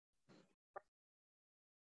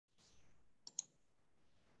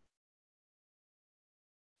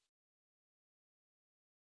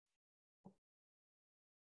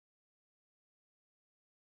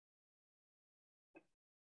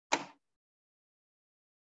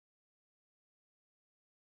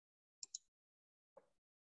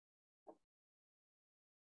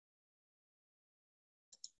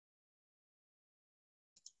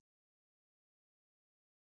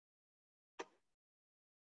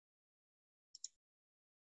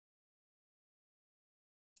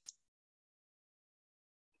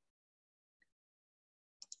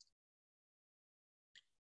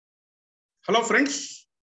Hello friends,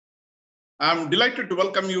 I'm delighted to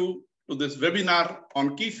welcome you to this webinar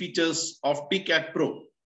on key features of T-CAAT Pro.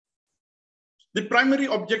 The primary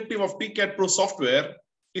objective of T-CAAT Pro software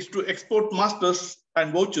is to export masters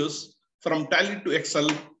and vouchers from Tally to Excel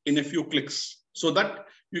in a few clicks so that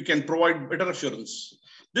you can provide better assurance.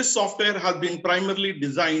 This software has been primarily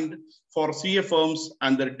designed for CA firms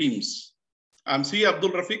and their teams. I'm CA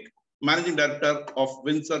Abdul Rafiq, Managing Director of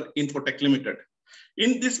Windsor Infotech Limited.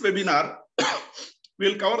 In this webinar,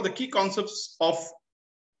 we'll cover the key concepts of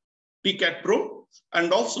T-CAAT Pro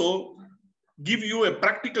and also give you a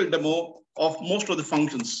practical demo of most of the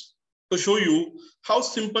functions to show you how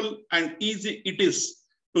simple and easy it is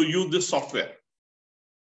to use this software.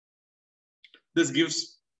 This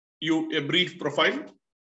gives you a brief profile.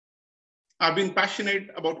 I've been passionate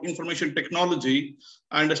about information technology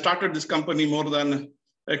and I started this company more than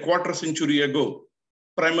a quarter century ago,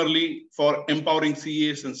 primarily for empowering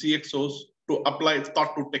CAs and CXOs to apply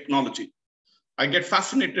thought to technology. I get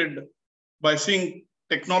fascinated by seeing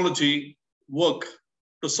technology work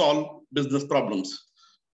to solve business problems.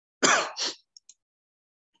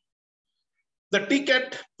 The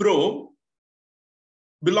T-CAAT Pro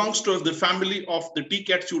belongs to the family of the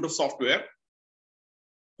T-CAAT suite of software,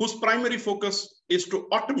 whose primary focus is to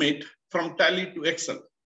automate from Tally to Excel.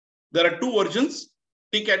 There are two versions,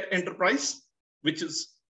 T-CAAT Enterprise, which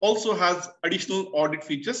also has additional audit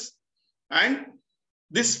features. And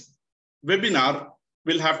this webinar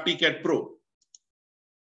will have T-CAAT Pro.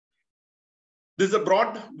 This is a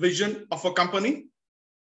broad vision of a company.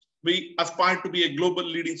 We aspire to be a global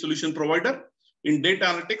leading solution provider in data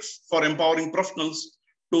analytics for empowering professionals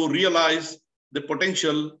to realize the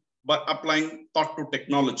potential by applying thought to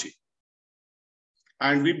technology.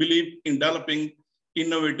 And we believe in developing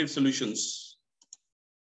innovative solutions,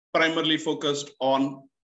 primarily focused on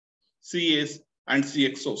CAs and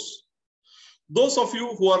CXOs. Those of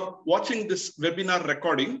you who are watching this webinar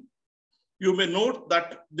recording, you may note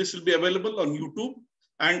that this will be available on YouTube.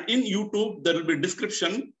 And in YouTube, there will be a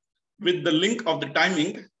description with the link of the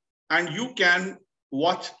timing. And you can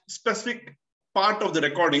watch specific part of the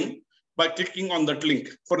recording by clicking on that link.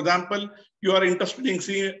 For example, you are interested in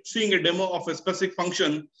seeing a demo of a specific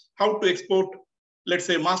function, how to export, let's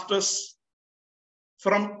say, masters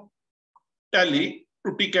from Tally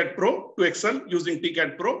to T-CAAT Pro to Excel using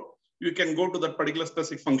T-CAAT Pro. You can go to that particular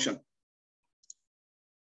specific function.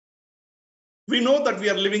 We know that we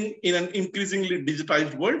are living in an increasingly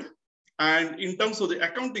digitized world. And in terms of the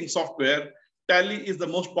accounting software, Tally is the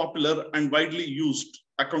most popular and widely used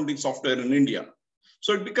accounting software in India.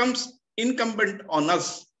 So it becomes incumbent on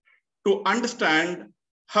us to understand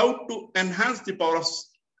how to enhance the power of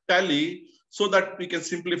Tally so that we can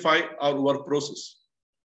simplify our work process.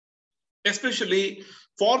 Especially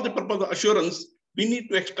for the purpose of assurance, we need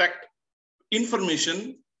to extract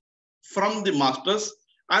information from the masters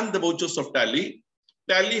and the vouchers of Tally.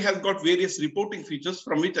 Tally has got various reporting features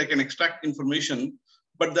from which I can extract information,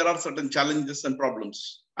 but there are certain challenges and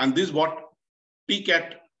problems. And this is what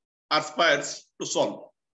T-CAAT aspires to solve.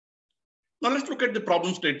 Now let's look at the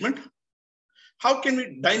problem statement. How can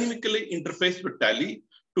we dynamically interface with Tally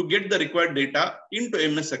to get the required data into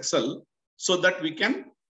MS Excel so that we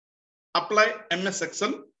can apply MS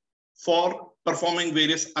Excel for performing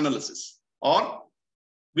various analysis? Or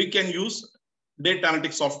we can use data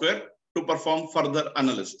analytics software to perform further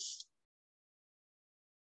analysis.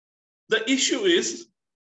 The issue is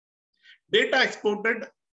data exported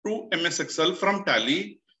to MS Excel from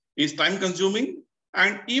Tally is time consuming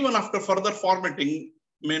and even after further formatting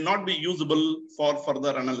may not be usable for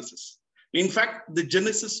further analysis. In fact, the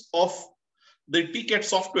genesis of the T-CAAT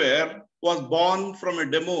software was born from a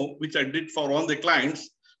demo which I did for one of the clients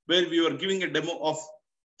where we were giving a demo of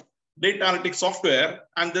data analytics software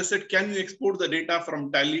and they said, can you export the data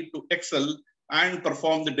from Tally to Excel and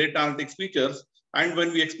perform the data analytics features? And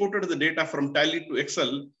when we exported the data from Tally to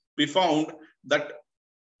Excel, we found that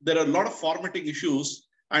there are a lot of formatting issues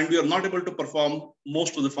and we are not able to perform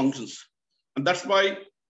most of the functions. And that's why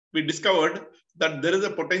we discovered that there is a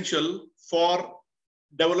potential for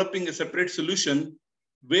developing a separate solution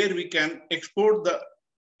where we can export the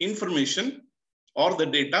information or the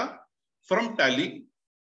data from Tally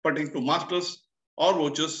pertaining to masters or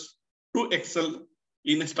vouchers to Excel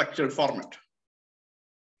in a structured format.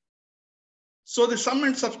 So the sum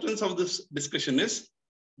and substance of this discussion is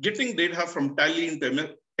getting data from Tally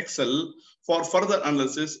into Excel for further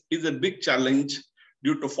analysis is a big challenge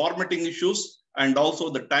due to formatting issues and also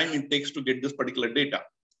the time it takes to get this particular data.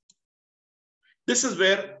 This is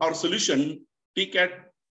where our solution, T-CAAT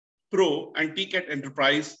Pro and T-CAAT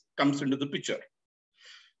Enterprise, comes into the picture.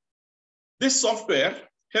 This software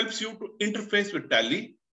helps you to interface with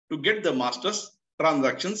Tally to get the masters,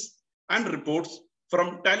 transactions, and reports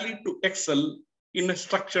from Tally to Excel in a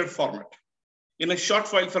structured format. In a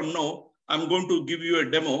short while from now, I'm going to give you a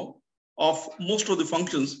demo of most of the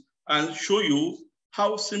functions and show you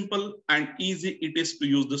how simple and easy it is to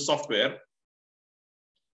use the software.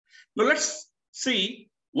 Now let's see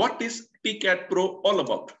what is T-CAAT Pro all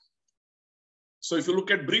about. So if you look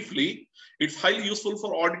at briefly, it's highly useful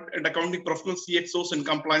for audit and accounting professionals, CXOs, and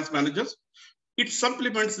compliance managers. It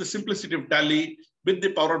supplements the simplicity of Tally with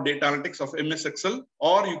the power of data analytics of MS Excel,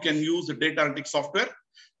 or you can use the data analytics software.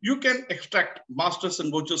 You can extract masters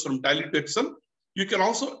and vouchers from Tally to Excel. You can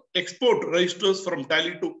also export registers from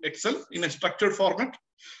Tally to Excel in a structured format.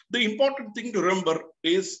 The important thing to remember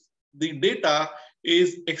is the data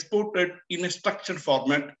is exported in a structured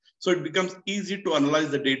format, so it becomes easy to analyze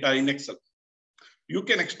the data in Excel. You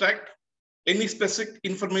can extract any specific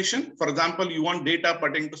information. For example, you want data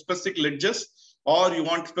pertaining to specific ledgers, or you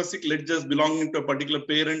want specific ledgers belonging to a particular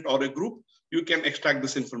parent or a group, you can extract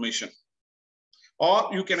this information. Or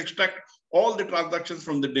you can extract all the transactions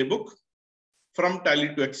from the daybook from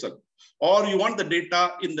Tally to Excel. Or you want the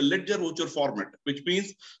data in the ledger voucher format, which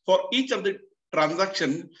means for each of the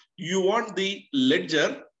transaction, you want the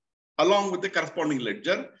ledger along with the corresponding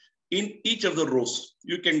ledger in each of the rows.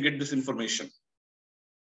 You can get this information.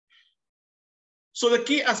 So the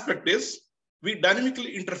key aspect is we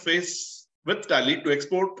dynamically interface with Tally to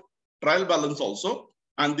export trial balance also,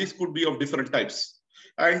 and this could be of different types.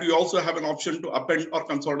 And you also have an option to append or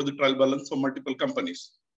consolidate the trial balance for multiple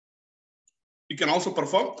companies. You can also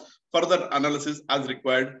perform further analysis as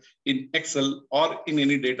required in Excel or in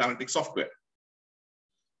any data analytics software.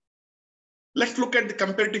 Let's look at the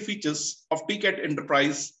comparative features of T-CAAT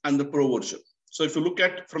Enterprise and the Pro version. So if you look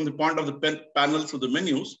at from the point of the panels of the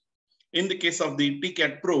menus, in the case of the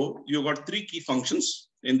T-CAAT Pro, you've got three key functions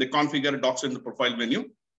in the configure, docs, and the profile menu.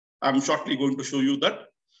 I'm shortly going to show you that.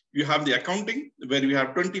 You have the accounting, where we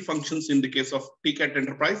have 20 functions in the case of T-CAAT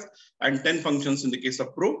Enterprise and 10 functions in the case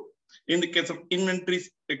of Pro. In the case of inventories,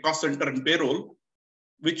 cost center, and payroll,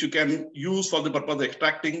 which you can use for the purpose of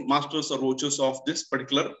extracting masters or vouchers of this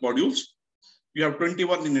particular modules. You have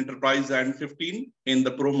 21 in Enterprise and 15 in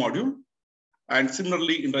the Pro module. And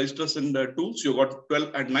similarly, in registers and tools, you got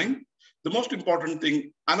 12 and 9. The most important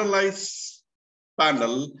thing, Analyze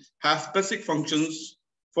panel has specific functions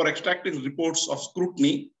for extracting reports of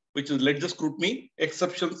scrutiny, which is ledger scrutiny,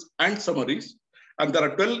 exceptions, and summaries. And there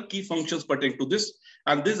are 12 key functions pertaining to this.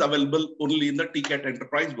 And this is available only in the T-CAAT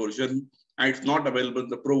Enterprise version, and it's not available in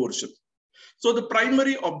the Pro version. So the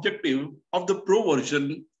primary objective of the Pro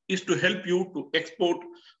version is to help you to export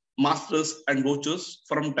masters and vouchers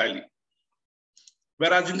from Tally.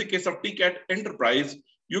 Whereas in the case of T-CAAT Enterprise,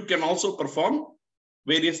 you can also perform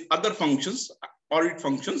various other functions, audit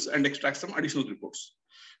functions, and extract some additional reports.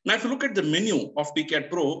 Now, if you look at the menu of T-CAAT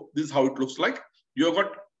Pro, this is how it looks like. You've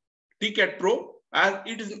got T-CAAT Pro, as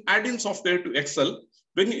it is an add-in software to Excel.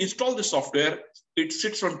 When you install the software, it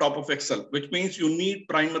sits on top of Excel, which means you need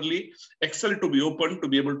primarily Excel to be open to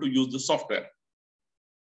be able to use the software.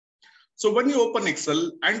 So when you open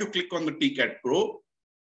Excel and you click on the T-CAAT Pro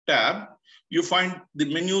tab, you find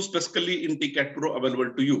the menu specifically in T-CAAT Pro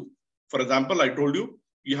available to you. For example, I told you,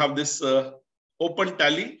 you have this open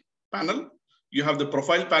Tally panel. You have the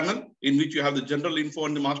profile panel in which you have the general info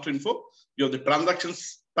and the master info. You have the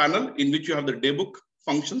transactions panel in which you have the daybook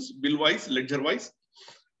functions, bill-wise, ledger-wise.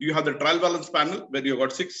 You have the trial balance panel where you've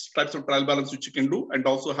got 6 types of trial balance which you can do, and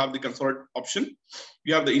also have the consolidate option.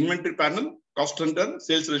 You have the inventory panel, cost center,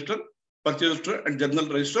 sales register, purchase register, and journal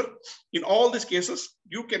register. In all these cases,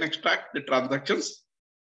 you can extract the transactions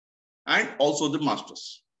and also the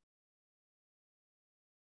masters.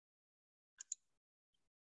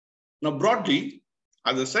 Now, broadly,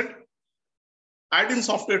 as I said, add-in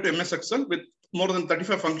software to MS Excel with more than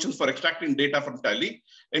 35 functions for extracting data from Tally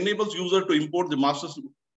enables user to import the masters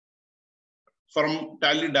from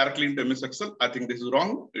Tally directly into MS Excel. I think this is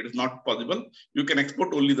wrong. It is not possible. You can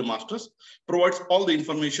export only the masters. Provides all the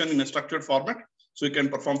information in a structured format, so you can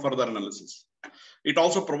perform further analysis. It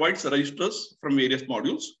also provides registers from various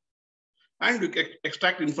modules, and you can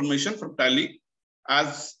extract information from Tally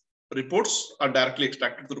as reports are directly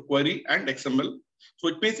extracted through query and XML. So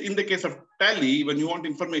it means in the case of Tally, when you want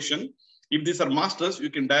information, if these are masters, you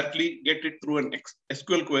can directly get it through an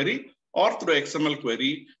SQL query or through XML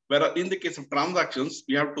query. Where in the case of transactions,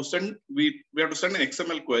 we have to send an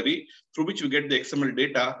XML query through which we get the XML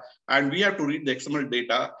data, and we have to read the XML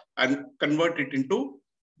data and convert it into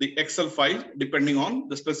the Excel file depending on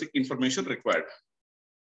the specific information required.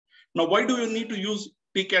 Now, why do you need to use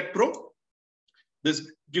T-CAAT Pro?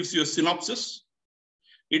 This gives you a synopsis.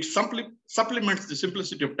 It supplements the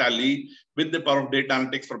simplicity of Tally with the power of data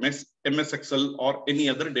analytics from MS Excel or any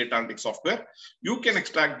other data analytics software. You can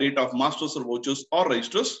extract data of masters or vouchers or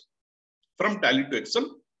registers from Tally to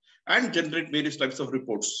Excel and generate various types of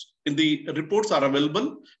reports. In the reports are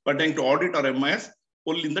available pertaining to audit or MIS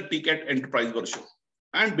only in the T-CAAT enterprise version.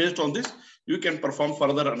 And based on this, you can perform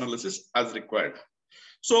further analysis as required.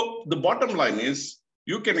 So the bottom line is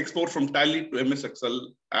you can export from Tally to MS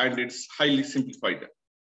Excel and it's highly simplified.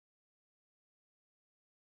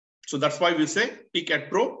 So that's why we say T-CAAT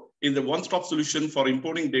Pro is a one-stop solution for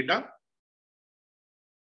importing data.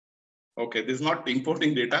 Okay, this is not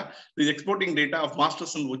importing data. This is exporting data of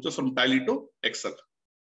masters and vouchers from Tally to Excel.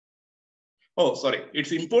 Oh, sorry.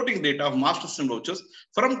 It's importing data of masters and vouchers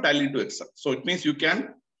from Tally to Excel. So it means you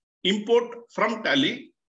can import from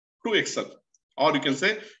Tally to Excel. Or you can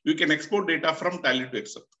say you can export data from Tally to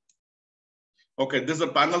Excel. Okay, this is the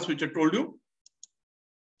panels which I told you.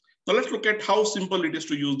 Now let's look at how simple it is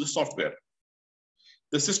to use the software.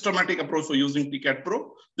 The systematic approach for using T-CAAT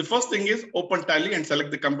Pro. The first thing is open Tally and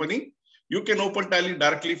select the company. You can open Tally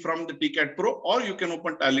directly from the T-CAAT Pro, or you can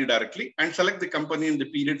open Tally directly and select the company in the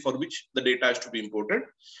period for which the data is to be imported.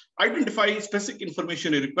 Identify specific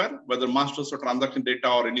information you require, whether masters or transaction data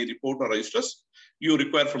or any report or registers you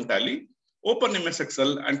require from Tally. Open MS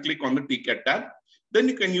Excel and click on the T-CAAT tab. Then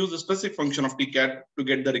you can use the specific function of T-CAAT to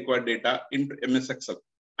get the required data into MS Excel.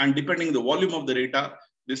 And depending on the volume of the data,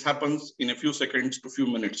 this happens in a few seconds to few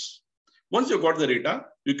minutes. Once you've got the data,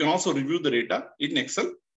 you can also review the data in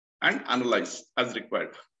Excel and analyze as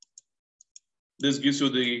required. This gives you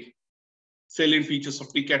the salient features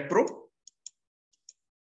of T-CAAT Pro.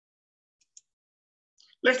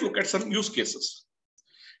 Let's look at some use cases.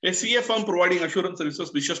 A CA firm providing assurance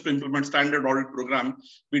services wishes to implement standard audit program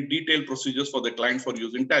with detailed procedures for the client for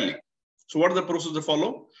using Tally. So what are the procedures to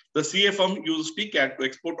follow? The CA firm uses T-CAAT to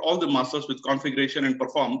export all the masters with configuration and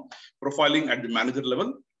perform profiling at the manager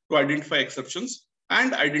level to identify exceptions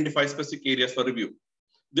and identify specific areas for review.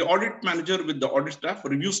 The audit manager with the audit staff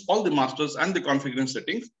reviews all the masters and the configuration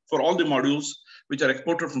settings for all the modules which are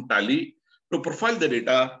exported from Tally to profile the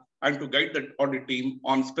data and to guide the audit team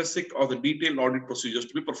on specific or the detailed audit procedures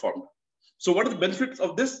to be performed. So what are the benefits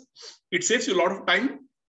of this? It saves you a lot of time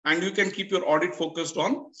and you can keep your audit focused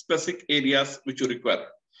on specific areas which you require.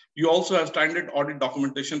 You also have standard audit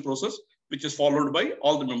documentation process, which is followed by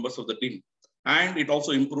all the members of the team. And it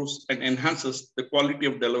also improves and enhances the quality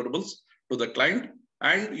of deliverables to the client.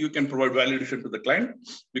 And you can provide validation to the client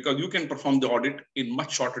because you can perform the audit in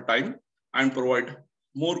much shorter time and provide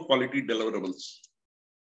more quality deliverables.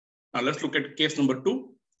 Now let's look at case number 2.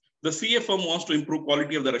 The CA firm wants to improve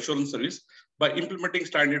quality of their assurance service by implementing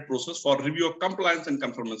standard process for review of compliance and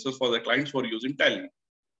conformances for the clients who are using Tally.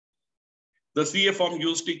 The CA firm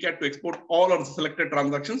used T-CAAT to export all of the selected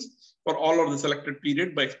transactions for all of the selected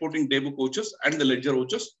period by exporting daybook vouchers and the ledger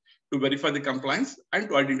vouchers to verify the compliance and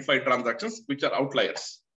to identify transactions which are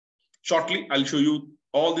outliers. Shortly, I'll show you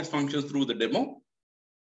all these functions through the demo.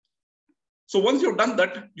 So once you've done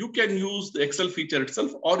that, you can use the Excel feature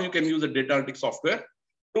itself, or you can use the data analytics software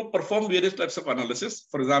to perform various types of analysis.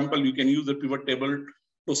 For example, you can use the pivot table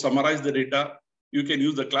to summarize the data. You can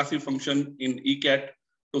use the classify function in eCAAT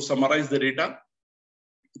to summarize the data,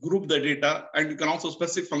 group the data, and you can also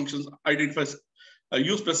specific functions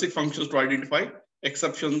use specific functions to identify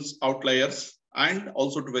exceptions, outliers, and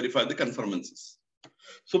also to verify the conformances.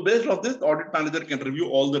 So based on this, the audit manager can review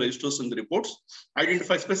all the registers in the reports,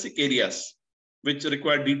 identify specific areas which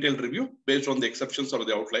require detailed review based on the exceptions or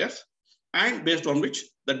the outliers, and based on which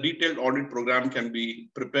the detailed audit program can be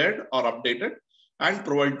prepared or updated and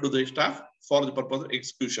provided to the staff for the purpose of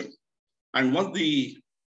execution. And once the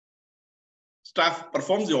staff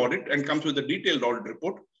performs the audit and comes with a detailed audit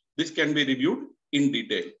report, this can be reviewed in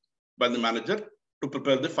detail by the manager to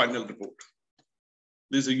prepare the final report.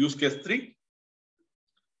 This is use case 3.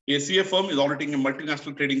 A CA firm is auditing a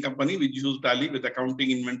multinational trading company which uses Tally with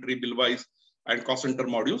accounting, inventory, bill-wise, and cost center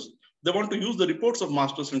modules. They want to use the reports of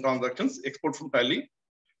masters and transactions export from Tally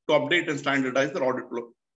to update and standardize their audit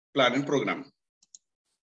plan and program.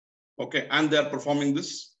 Okay, and they are performing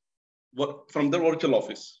this from their virtual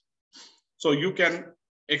office. So you can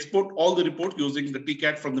export all the reports using the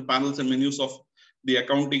T-CAAT from the panels and menus of the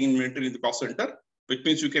accounting, inventory, and the cost center, which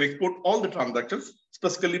means you can export all the transactions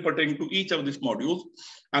specifically pertaining to each of these modules,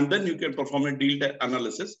 and then you can perform a deal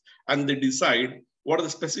analysis and they decide what are the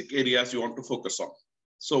specific areas you want to focus on.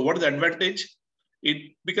 So what is the advantage?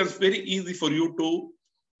 It becomes very easy for you to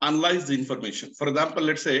analyze the information. For example,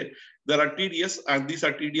 let's say there are TDS and these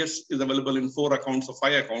are TDS is available in 4 accounts or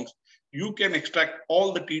 5 accounts. You can extract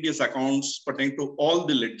all the TDS accounts pertaining to all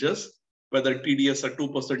the ledgers whether TDS at 2%,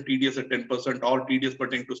 TDS at 10%, or TDS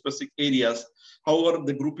pertaining to specific areas, however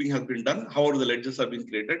the grouping has been done, however the ledgers have been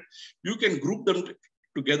created, you can group them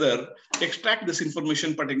together, extract this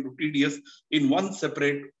information pertaining to TDS in one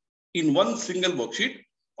single worksheet,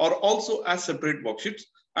 or also as separate worksheets,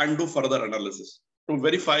 and do further analysis to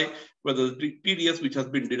verify whether the TDS which has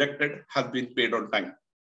been deducted has been paid on time.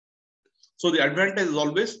 So the advantage is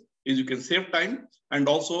always is you can save time and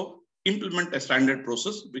also implement a standard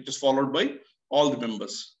process which is followed by all the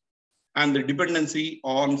members. And the dependency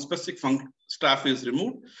on specific staff is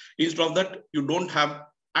removed. Instead of that, you don't have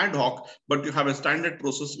ad hoc, but you have a standard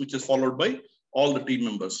process which is followed by all the team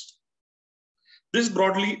members. This is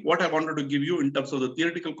broadly what I wanted to give you in terms of the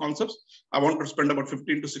theoretical concepts. I want to spend about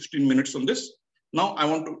 15 to 16 minutes on this. Now I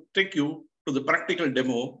want to take you to the practical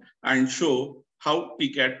demo and show how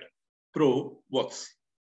T-CAAT Pro works.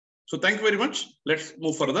 So thank you very much. Let's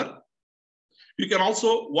move further. You can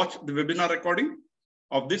also watch the webinar recording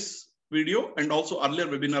of this video and also earlier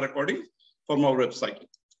webinar recording from our website.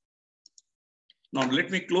 Now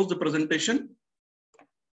let me close the presentation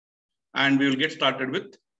and we will get started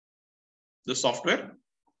with the software.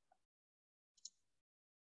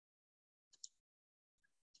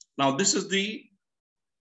 Now this is the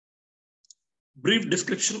brief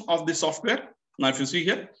description of the software. Now if you see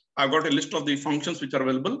here, I've got a list of the functions which are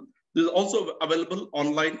available. This is also available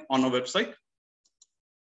online on our website.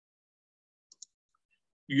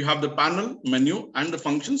 You have the panel, menu, and the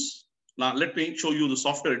functions. Now let me show you the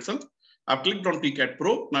software itself. I've clicked on T-CAAT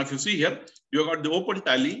Pro. Now if you see here, you got the open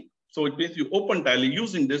tally. So it means you open tally.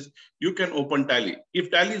 Using this, you can open tally. If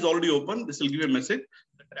tally is already open, this will give a message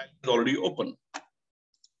that tally is already open.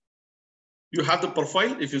 You have the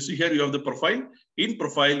profile. If you see here, you have the profile. In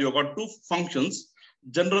profile, you have got two functions,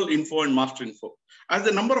 general info and master info. As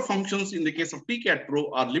the number of functions in the case of T-CAAT Pro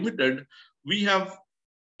are limited, we have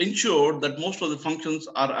ensured that most of the functions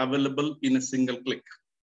are available in a single click,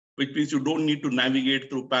 which means you don't need to navigate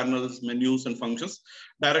through panels, menus, and functions.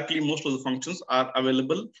 Directly, most of the functions are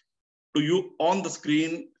available to you on the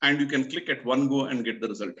screen, and you can click at one go and get the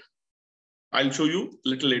result. I'll show you a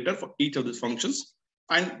little later for each of these functions.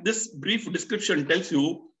 And this brief description tells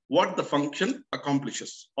you what the function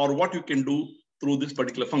accomplishes or what you can do through this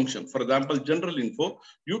particular function. For example, general info,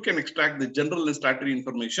 you can extract the general and statutory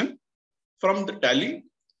information from the tally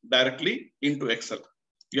directly into Excel.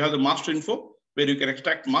 You have the master info, where you can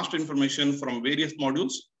extract master information from various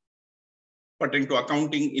modules pertaining to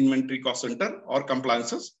accounting, inventory, cost center, or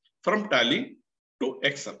compliances from tally to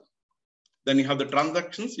Excel. Then you have the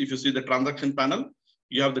transactions. If you see the transaction panel,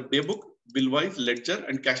 you have the daybook, bill-wise, ledger,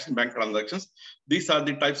 and cash and bank transactions. These are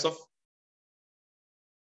the types of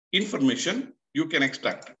information you can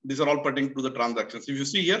extract. These are all pertaining to the transactions. If you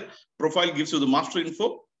see here, profile gives you the master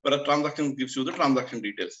info, whereas transactions gives you the transaction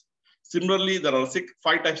details. Similarly, there are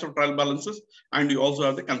 5 types of trial balances, and you also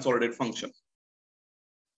have the consolidate function.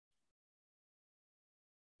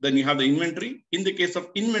 Then you have the inventory. In the case of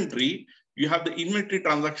inventory, you have the inventory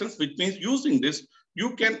transactions, which means using this,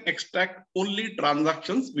 you can extract only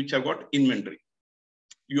transactions which have got inventory.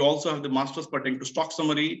 You also have the masters pertaining to stock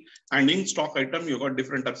summary, and in stock item, you've got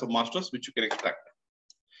different types of masters which you can extract.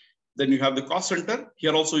 Then you have the cost center.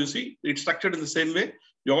 Here also you see it's structured in the same way.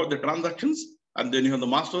 You have the transactions, and then you have the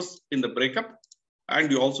masters in the breakup, and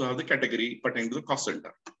you also have the category pertaining to the cost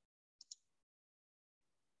center.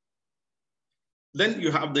 Then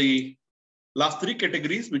you have the last 3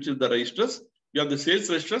 categories, which is the registers. You have the sales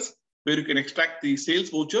registers, where you can extract the sales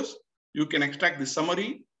vouchers. You can extract the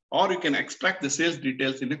summary, or you can extract the sales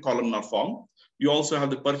details in a columnar form. You also have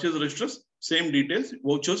the purchase registers, same details,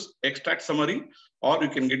 vouchers, extract summary, or you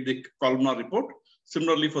can get the columnar report.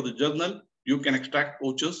 Similarly, for the journal, you can extract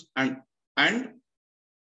vouchers and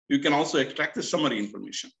you can also extract the summary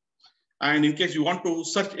information. And in case you want to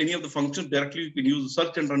search any of the functions directly, you can use the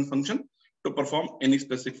search and run function to perform any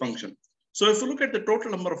specific function. So if you look at the total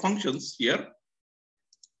number of functions here,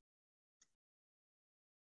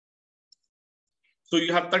 so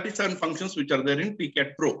you have 37 functions which are there in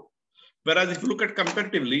T-CAAT Pro. Whereas if you look at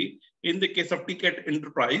comparatively, in the case of T-CAAT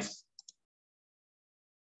Enterprise,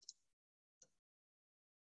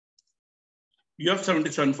 you have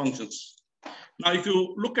 77 functions. Now, if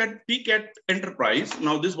you look at T-CAAT Enterprise,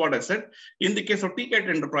 now this is what I said. In the case of T-CAAT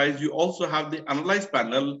Enterprise, you also have the Analyze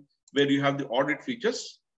panel, where you have the audit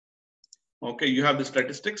features. Okay, you have the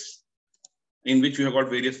statistics, in which you have got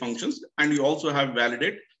various functions, and you also have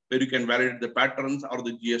Validate, where you can validate the patterns or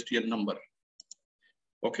the GSTN number.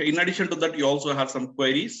 Okay, in addition to that, you also have some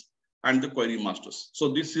queries and the query masters. So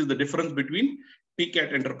this is the difference between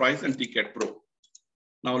T-CAAT Enterprise and T-CAAT Pro.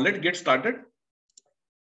 Now let's get started.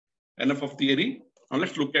 Enough of theory. Now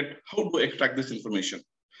let's look at how to extract this information.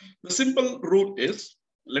 The simple rule is,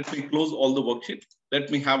 let me close all the worksheet. Let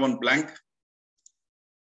me have one blank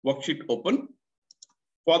worksheet open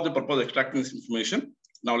for the purpose of extracting this information.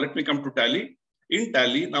 Now let me come to Tally. In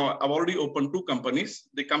Tally, now I've already opened two companies.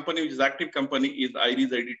 The company which is active company is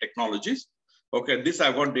Iris ID Technologies. Okay, this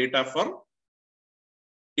I've got data for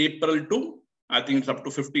April to, I think it's up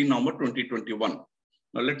to 15 November 2021.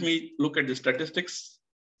 Now let me look at the statistics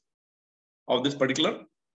of this particular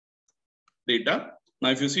data. Now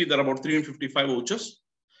if you see, there are about 355 vouchers,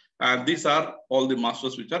 and these are all the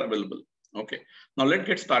masters which are available. Okay, now let's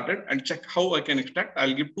get started and check how I can extract.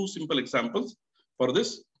 I'll give two simple examples for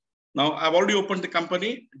this. Now I've already opened the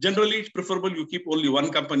company. Generally, it's preferable you keep only one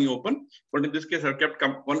company open, but in this case, I've kept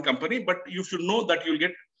one company. But you should know that you'll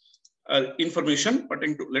get information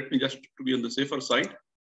pertaining to. Let me just to be on the safer side.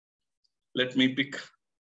 Let me pick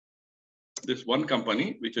this one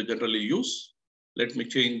company which I generally use. Let me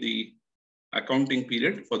change the accounting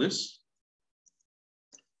period for this,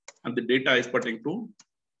 and the data is pertaining to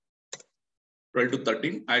 12 to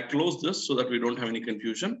 13. I close this so that we don't have any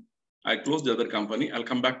confusion. I close the other company. I'll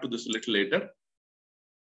come back to this a little later.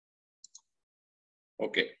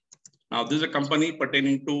 Okay. Now this is a company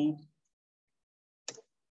pertaining to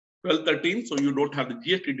 12-13. So you don't have the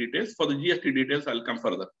GST details. For the GST details, I'll come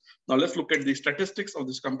further. Now let's look at the statistics of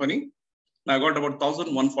this company. Now I got about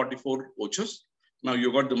 1,144 vouchers. Now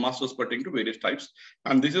you got the masters pertaining to various types.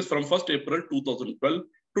 And this is from 1st April 2012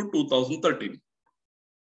 to 2013.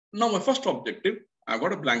 Now my first objective, I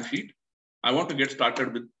got a blank sheet. I want to get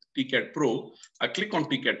started with T-CAAT Pro. I click on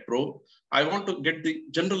T-CAAT Pro. I want to get the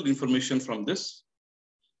general information from this.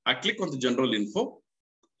 I click on the general info.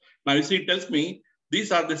 Now you see, it tells me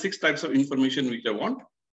these are the 6 types of information which I want.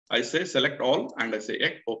 I say select all and I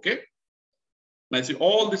say okay. Now I see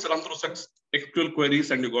all this run through such SQL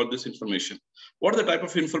queries and you got this information. What are the type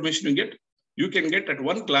of information you get? You can get at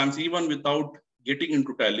one glance, even without getting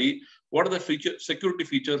into Tally, what are the security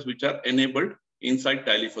features which are enabled inside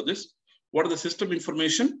Tally for this? What are the system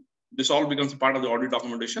information? This all becomes a part of the audit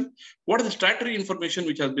documentation. What are the statutory information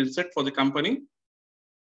which has been set for the company?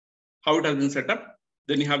 How it has been set up?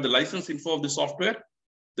 Then you have the license info of the software.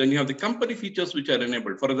 Then you have the company features which are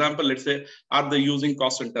enabled. For example, let's say, are they using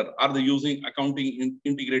cost center? Are they using accounting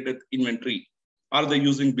integrated inventory? Are they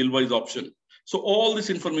using bill-wise option? So all this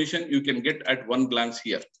information you can get at one glance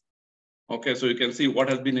here. Okay, so you can see what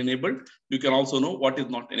has been enabled. You can also know what is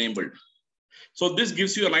not enabled. So this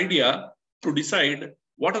gives you an idea to decide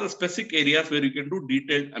what are the specific areas where you can do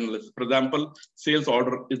detailed analysis. For example, sales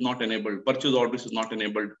order is not enabled, purchase orders is not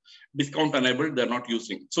enabled, discount enabled, they're not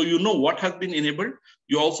using. So you know what has been enabled.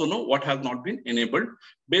 You also know what has not been enabled.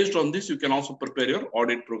 Based on this, you can also prepare your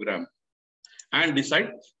audit program and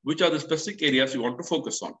decide which are the specific areas you want to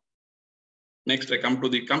focus on. Next, I come to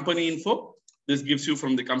the company info. This gives you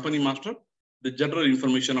from the company master the general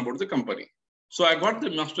information about the company. So I got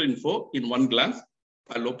the master info in one glance.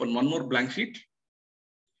 I'll open one more blank sheet.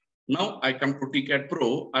 Now I come to T-CAAT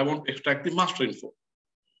Pro. I want to extract the master info.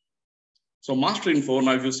 So master info,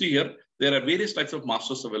 now if you see here, there are various types of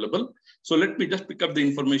masters available. So let me just pick up the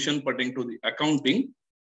information pertaining to the accounting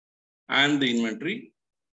and the inventory.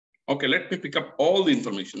 Okay, let me pick up all the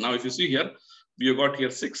information. Now if you see here, we have got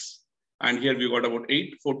here 6, and here we got about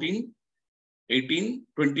 8, 14, 18,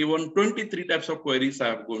 21, 23 types of queries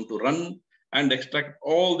I am going to run and extract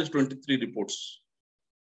all these 23 reports.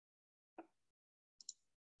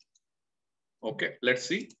 Okay, let's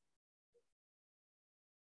see.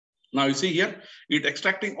 Now you see here, it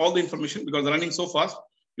extracting all the information because running so fast,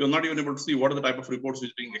 you're not even able to see what are the type of reports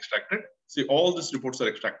which is being extracted. See, all these reports are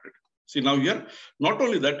extracted. See now here, not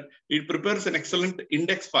only that, it prepares an excellent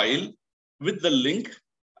index file with the link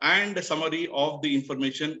and a summary of the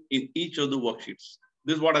information in each of the worksheets.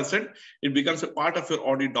 This is what I said, it becomes a part of your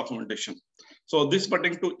audit documentation. So this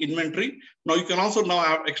pertaining to inventory. Now you can also now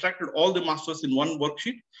have extracted all the masters in one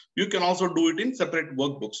worksheet. You can also do it in separate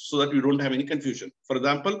workbooks so that you don't have any confusion. For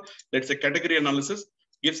example, let's say category analysis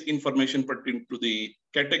gives information pertaining to the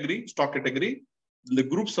category, stock category. The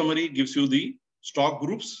group summary gives you the stock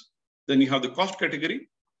groups. Then you have the cost category.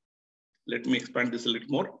 Let me expand this a little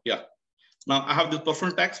more. Yeah. Now I have the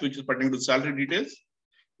personal tax, which is pertaining to salary details.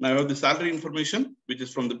 Now I have the salary information, which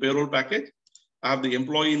is from the payroll package. I have the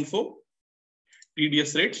employee info,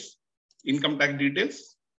 TDS rates, income tax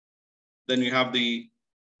details. Then you have the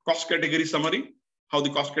cost category summary, how the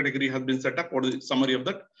cost category has been set up, or the summary of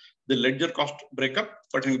that, the ledger cost breakup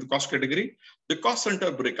pertaining to the cost category, the cost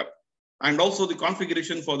center breakup, and also the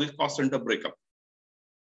configuration for the cost center breakup.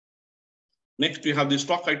 Next, you have the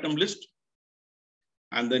stock item list,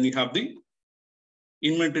 and then you have the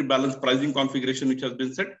inventory balance pricing configuration which has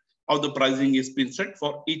been set, how the pricing is been set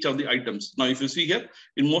for each of the items. Now, if you see here,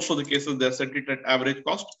 in most of the cases, they set it at average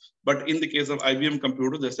cost, but in the case of IBM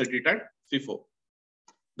computer, they set it at FIFO.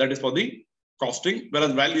 That is for the costing,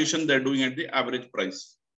 whereas valuation, they're doing at the average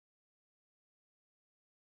price.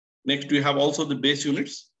 Next, we have also the base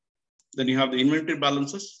units. Then you have the inventory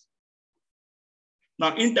balances.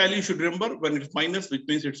 Now, in Tally, you should remember when it's minus, which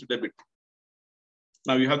means it's a debit.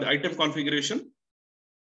 Now, you have the item configuration,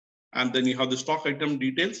 and then you have the stock item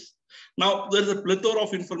details. Now, there is a plethora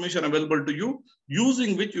of information available to you,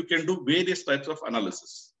 using which you can do various types of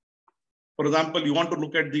analysis. For example, you want to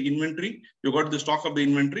look at the inventory. You got the stock of the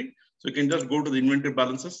inventory. So you can just go to the inventory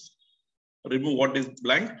balances, remove what is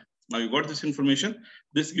blank. Now you got this information.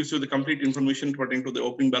 This gives you the complete information pertaining to the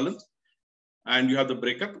opening balance. And you have the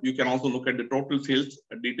breakup. You can also look at the total sales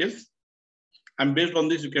details. And based on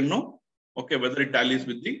this, you can know, okay, whether it tallies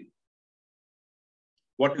with the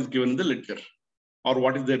what is given in the ledger or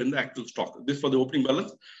what is there in the actual stock. This for the opening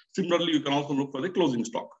balance. Similarly, you can also look for the closing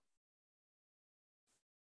stock.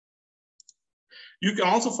 You can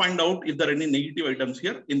also find out if there are any negative items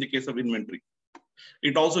here in the case of inventory.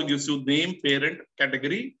 It also gives you name, parent,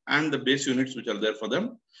 category, and the base units which are there for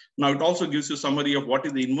them. Now, it also gives you summary of what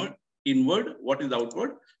is the inward, what is the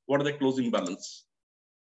outward, what are the closing balance.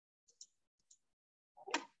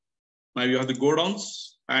 Now, you have the go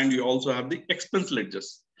downs and you also have the expense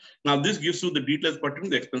ledgers. Now, this gives you the details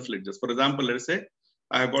pertaining to the expense ledgers. For example, let's say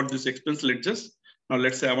I have got this expense ledgers. Now,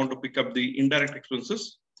 let's say I want to pick up the indirect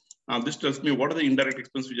expenses. Now, this tells me what are the indirect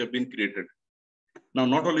expenses which have been created. Now,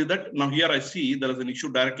 not only that, now here I see there is an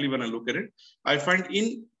issue directly when I look at it. I find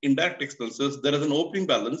in indirect expenses, there is an opening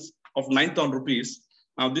balance of 9,000 rupees.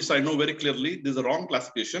 Now, this I know very clearly, this is a wrong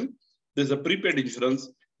classification. This is a prepaid insurance.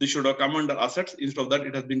 This should have come under assets. Instead of that,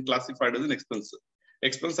 it has been classified as an expense.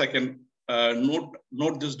 Expense, I can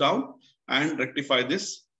note this down and rectify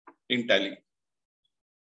this in Tally.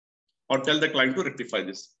 Or tell the client to rectify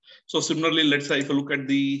this. So similarly, let's say if you look at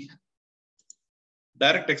the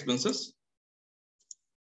direct expenses,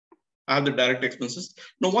 I have the direct expenses.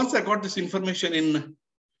 Now, once I got this information in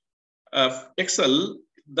Excel,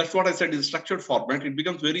 that's what I said is structured format. It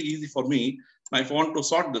becomes very easy for me. Now, if I want to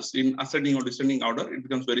sort this in ascending or descending order, it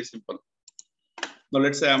becomes very simple. Now,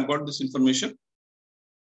 let's say I've got this information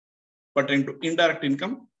pertaining to indirect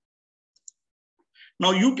income.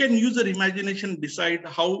 Now, you can use your imagination, decide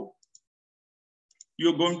how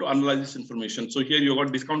you're going to analyze this information. So here you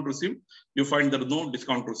got discount received. You find there is no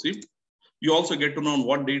discount received. You also get to know on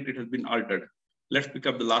what date it has been altered. Let's pick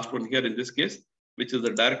up the last one here in this case, which is the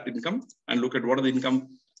direct income, and look at what are the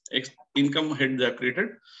income head they have created.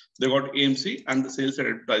 They got AMC and the sales and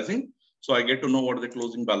advertising. So I get to know what is the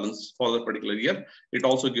closing balance for the particular year. It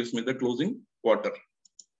also gives me the closing quarter.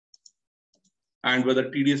 And whether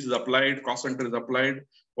TDS is applied, cost center is applied,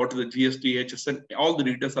 what is the GST, HSN, all the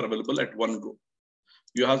details are available at one go.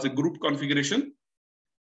 You have the group configuration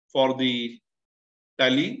for the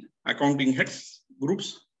Tally accounting heads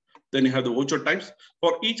groups. Then you have the voucher types.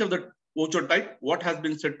 For each of the voucher type, what has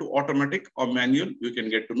been set to automatic or manual, you can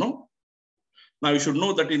get to know. Now you should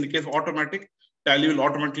know that in the case of automatic, Tally will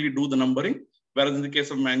automatically do the numbering, whereas in the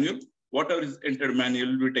case of manual, whatever is entered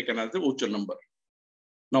manual will be taken as the voucher number.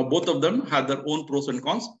 Now both of them have their own pros and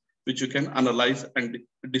cons, which you can analyze and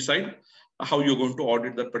decide how you're going to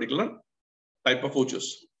audit that particular type of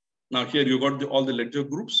vouchers. Now here you got all the ledger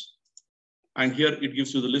groups, and here it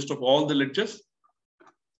gives you the list of all the ledgers.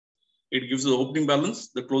 It gives you the opening balance,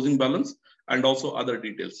 the closing balance, and also other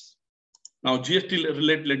details. Now GST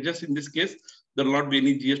related ledgers, in this case, there will not be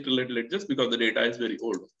any GST related ledgers because the data is very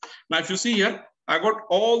old. Now if you see here, I got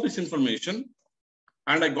all this information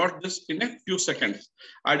and I got this in a few seconds.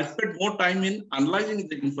 I spent more time in analyzing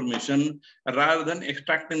the information rather than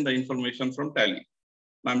extracting the information from Tally.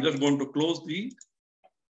 I'm just going to close the.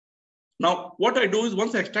 Now, what I do is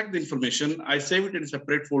once I extract the information, I save it in a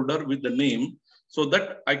separate folder with the name so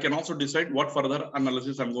that I can also decide what further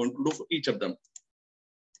analysis I'm going to do for each of them.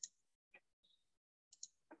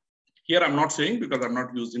 Here I'm not saying because I'm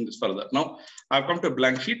not using this further. Now, I've come to a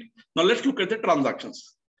blank sheet. Now, let's look at the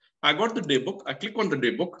transactions. I got the day book. I click on the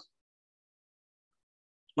day book.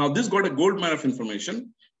 Now, this got a gold mine of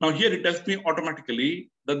information. Now, here it tells me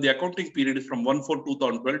automatically that the accounting period is from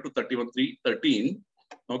 1/4/2012 to 31/3/13.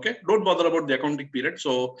 Okay, don't bother about the accounting period.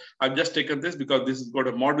 So I've just taken this because this has got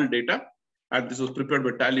a model data and this was prepared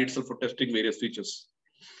by Tally itself for testing various features.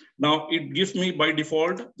 Now it gives me by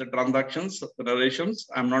default the transactions, the narrations.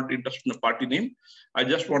 I'm not interested in the party name. I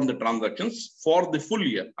just want the transactions for the full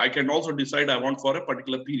year. I can also decide I want for a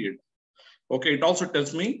particular period. Okay, it also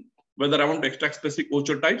tells me whether I want to extract specific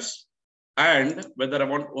voucher types and whether I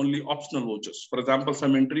want only optional vouchers. For example,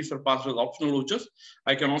 some entries are passed as optional vouchers.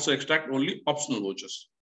 I can also extract only optional vouchers.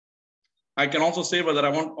 I can also say whether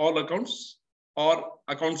I want all accounts or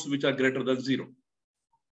accounts which are greater than 0.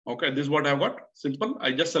 Okay, this is what I've got. Simple.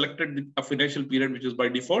 I just selected a financial period, which is by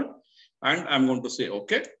default, and I'm going to say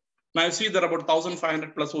okay. Now you see there are about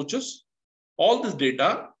 1,500 plus vouchers. All this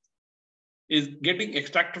data is getting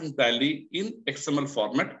extracted from Tally in XML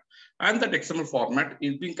format, and that XML format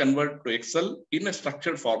is being converted to Excel in a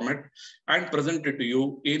structured format and presented to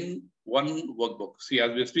you in one workbook. See,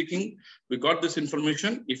 as we're speaking, we got this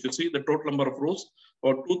information. If you see the total number of rows,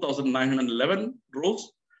 or 2,911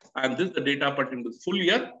 rows, and this is the data pertaining to the full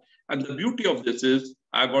year. And the beauty of this is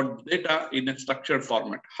I got data in a structured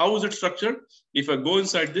format. How is it structured? If I go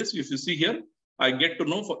inside this, if you see here, I get to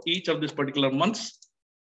know for each of these particular months,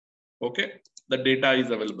 okay, the data is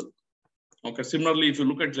available. Okay, similarly, if you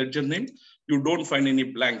look at ledger name, you don't find any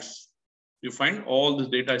blanks. You find all this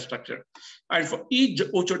data is structured. And for each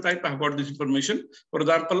voucher type, I've got this information. For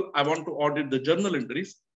example, I want to audit the journal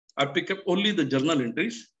entries. I pick up only the journal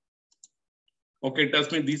entries. Okay, it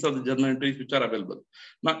tells me these are the journal entries which are available.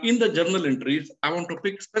 Now, in the journal entries, I want to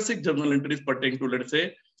pick specific journal entries pertaining to, let's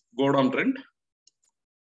say, go down rent.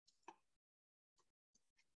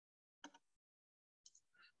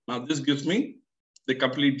 Now, this gives me the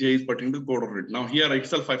complete J is pertaining to go down rent. Now, here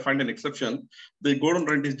itself, I find an exception. The go down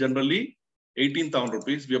rent is generally 18,000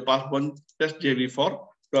 rupees. We have passed one test JV for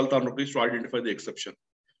 12,000 rupees to identify the exception.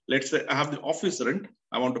 Let's say I have the office rent.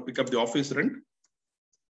 I want to pick up the office rent.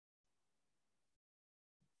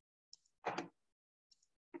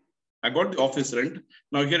 I got the office rent.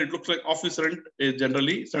 Now here it looks like office rent is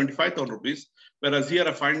generally 75,000 rupees, whereas here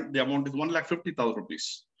I find the amount is 1,50,000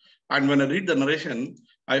 rupees. And when I read the narration,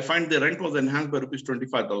 I find the rent was enhanced by rupees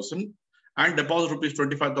 25,000 and deposit rupees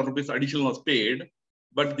 25,000 rupees additional was paid.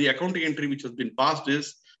 But the accounting entry which has been passed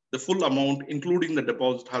is the full amount, including the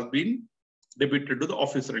deposit, has been debited to the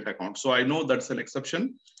office rent account. So I know that's an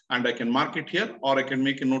exception and I can mark it here, or I can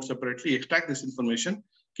make a note separately, extract this information,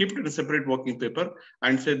 keep it in a separate working paper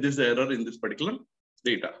and say this is the error in this particular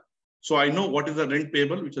data. So I know what is the rent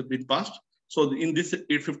payable which has been passed. So in this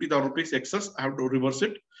 50,000 rupees excess, I have to reverse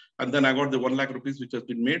it. And then I got the 1 lakh rupees which has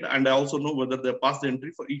been made. And I also know whether they passed the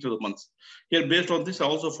entry for each of the months. Here, based on this, I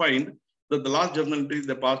also find that the last journal entry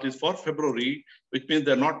they passed is for February, which means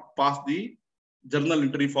they're not passed the journal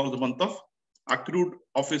entry for the month of accrued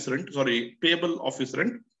office rent, payable office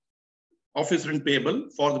rent payable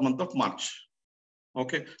for the month of March.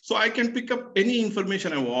 Okay, so I can pick up any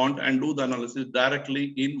information I want and do the analysis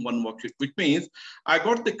directly in one worksheet, which means I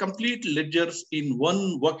got the complete ledgers in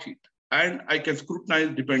one worksheet and I can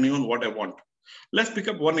scrutinize depending on what I want. Let's pick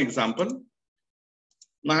up one example.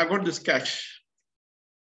 Now I got this cash.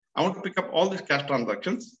 I want to pick up all these cash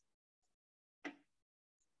transactions.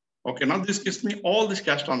 Okay, now this gives me all these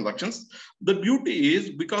cash transactions. The beauty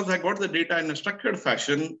is because I got the data in a structured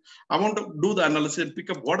fashion, I want to do the analysis and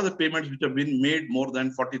pick up what are the payments which have been made more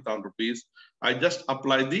than 40,000 rupees. I just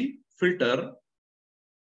apply the filter.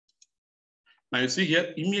 Now you see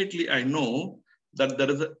here, immediately I know that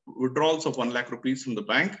there is a withdrawals of 1 lakh rupees from the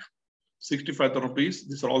bank, 65,000 rupees.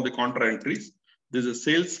 These are all the contra entries. This is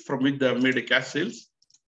sales from which they have made a cash sales.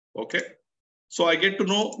 Okay, so I get to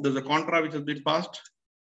know there's a contra which has been passed.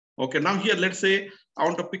 Okay, now here, let's say I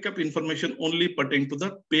want to pick up information only pertaining to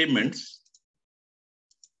the payments.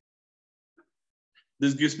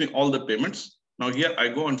 This gives me all the payments. Now here I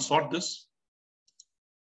go and sort this.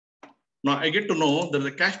 Now I get to know there's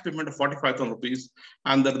a cash payment of 45,000 rupees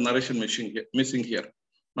and the narration missing here.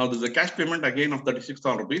 Now there's a cash payment again of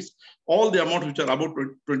 36,000 rupees. All the amounts which are about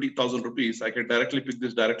 20,000 rupees, I can directly pick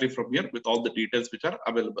this directly from here with all the details which are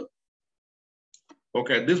available.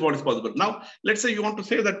 Okay, this is what is possible. Now, let's say you want to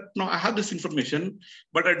say that, no, I have this information,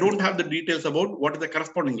 but I don't have the details about what is the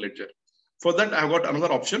corresponding ledger. For that, I've got another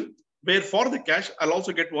option where for the cash, I'll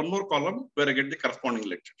also get one more column where I get the corresponding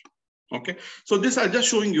ledger. Okay, so this I'm just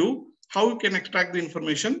showing you how you can extract the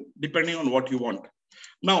information depending on what you want.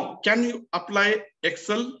 Now, can you apply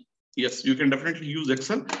Excel? Yes, you can definitely use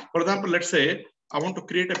Excel. For example, let's say I want to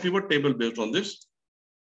create a pivot table based on this.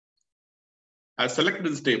 I selected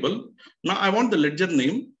this table. Now I want the ledger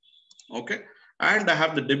name, okay, and I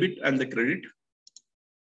have the debit and the credit,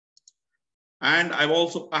 and I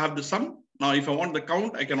have the sum. Now, if I want the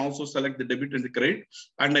count, I can also select the debit and the credit,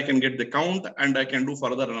 and I can get the count, and I can do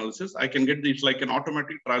further analysis. I can get it's like an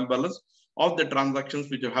automatic trial balance of the transactions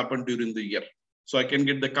which have happened during the year. So I can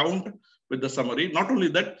get the count with the summary. Not only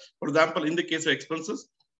that, for example, in the case of expenses,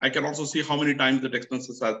 I can also see how many times that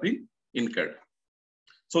expenses have been incurred.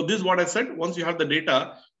 So this is what I said. Once you have the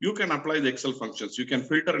data, you can apply the Excel functions. You can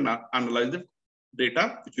filter and analyze the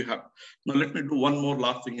data which you have. Now let me do one more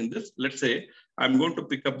last thing in this. Let's say I'm going to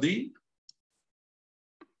pick up the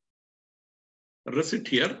receipt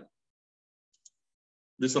here.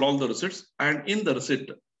 These are all the receipts, and in the receipt,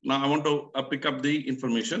 now I want to pick up the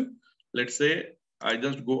information. Let's say I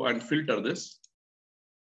just go and filter this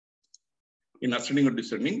in ascending or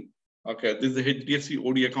descending. Okay, this is the HDFC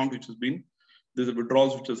OD account which has been, this is the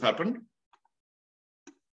withdrawals which has happened.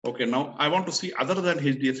 Okay, now I want to see other than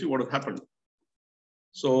HDFC what has happened.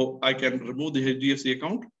 So I can remove the HDFC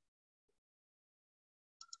account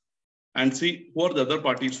and see who are the other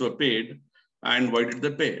parties who are paid and why did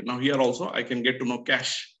they pay. Now here also I can get to know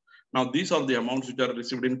cash. Now these are the amounts which are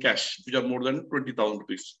received in cash, which are more than 20,000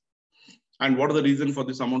 rupees. And what are the reason for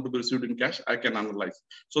this amount to be received in cash? I can analyze.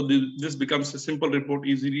 So this becomes a simple report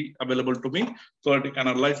easily available to me so that I can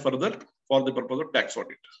analyze further for the purpose of tax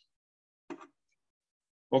audit.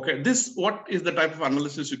 Okay, this what is the type of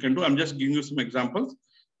analysis you can do? I'm just giving you some examples.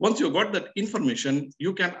 Once you got that information,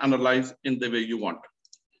 you can analyze in the way you want.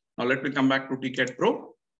 Now let me come back to T-CAAT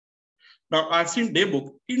Pro. Now I've seen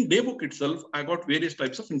daybook. In daybook itself, I got various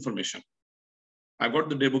types of information. I got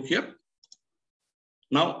the daybook here.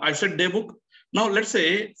 Now I said daybook. Now let's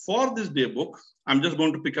say for this daybook, I'm just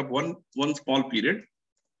going to pick up one small period.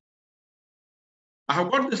 I have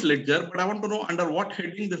got this ledger, but I want to know under what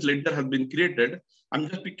heading this ledger has been created. I'm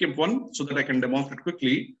just picking one so that I can demonstrate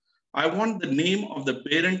quickly. I want the name of the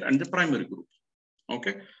parent and the primary group.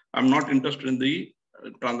 Okay, I'm not interested in the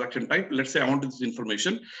transaction type. Let's say I want this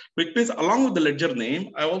information, which means along with the ledger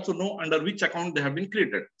name, I also know under which account they have been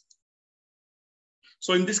created.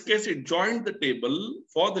 So in this case, it joined the table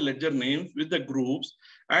for the ledger names with the groups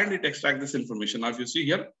and it extracts this information. Now, if you see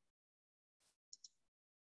here,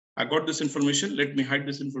 I got this information. Let me hide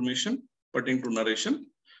this information pertaining to narration.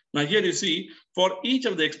 Now here you see for each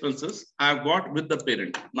of the expenses I've got with the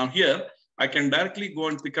parent. Now here I can directly go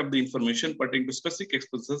and pick up the information pertaining to specific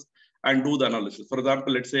expenses and do the analysis. For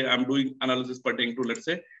example, let's say I'm doing analysis pertaining to, let's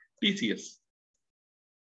say, TCS.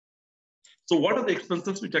 So what are the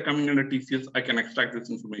expenses which are coming under TCS? I can extract this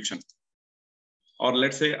information. Or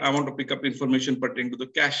let's say I want to pick up information pertaining to the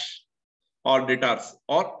cash or debtors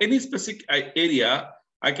or any specific area,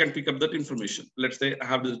 I can pick up that information. Let's say I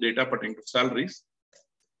have this data pertaining to salaries.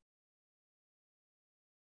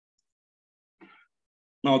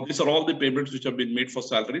 Now, these are all the payments which have been made for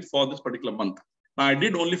salaries for this particular month. Now, I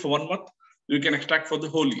did only for 1 month. You can extract for the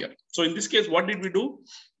whole year. So in this case, what did we do?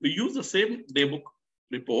 We used the same daybook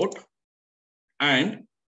report and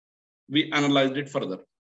we analyzed it further.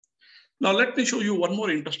 Now, let me show you one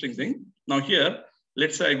more interesting thing. Now here,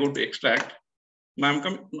 let's say I go to extract. Now I'm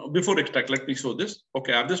coming, before extract, let me show this.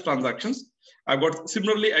 Okay, I have these transactions. I've got,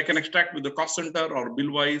 similarly, I can extract with the cost center or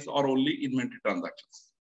bill wise or only inventory transactions.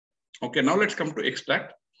 Okay, now let's come to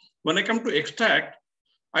extract. When I come to extract,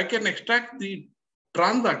 I can extract the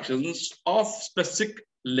transactions of specific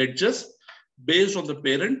ledgers based on the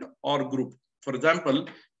parent or group. For example,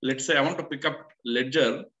 let's say I want to pick up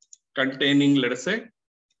ledger containing, let us say,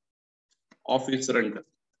 office rent.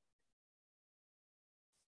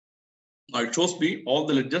 Now it shows me all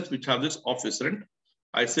the ledgers which have this office rent.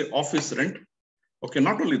 I say office rent. Okay,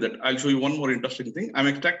 not only that, I'll show you one more interesting thing. I'm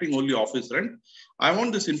extracting only office rent. I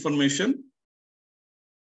want this information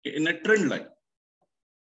in a trend line.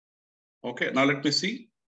 Okay, now let me see.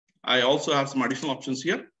 I also have some additional options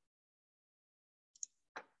here.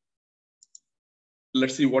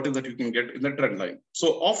 Let's see what is that you can get in the trend line.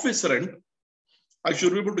 So office rent, I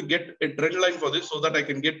should be able to get a trend line for this so that I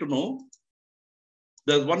can get to know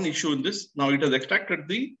there's one issue in this. Now it has extracted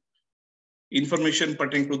the information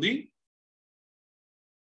pertaining to the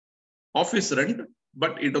office rent,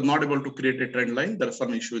 but it was not able to create a trend line. There is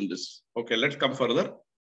some issue in this. Okay, let's come further.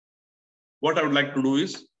 What I would like to do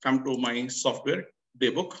is come to my software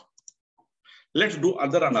daybook. Let's do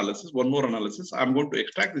other analysis, one more analysis. I'm going to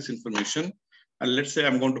extract this information and let's say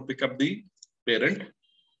I'm going to pick up the parent.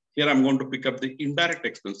 Here I'm going to pick up the indirect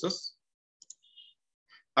expenses.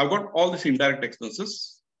 I've got all these indirect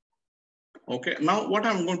expenses. Okay, now what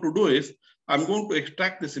I'm going to do is I'm going to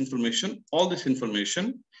extract this information, all this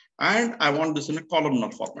information, and I want this in a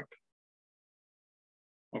columnar format.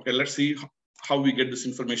 Okay, let's see how we get this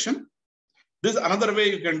information. This is another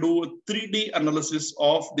way you can do a 3D analysis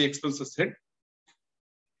of the expenses head.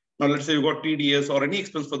 Now, let's say you got TDS or any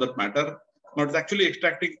expense for that matter. Now, it's actually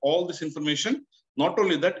extracting all this information. Not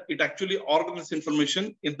only that, it actually organizes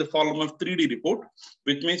information in the form of 3D report,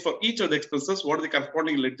 which means for each of the expenses, what the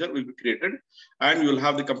corresponding ledger will be created, and you will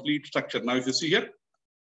have the complete structure. Now, if you see here,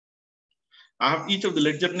 I have each of the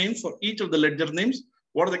ledger names. For each of the ledger names,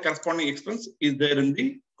 what are the corresponding expense is there in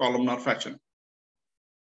the columnar fashion.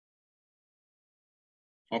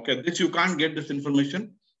 Okay, this you can't get this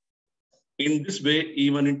information in this way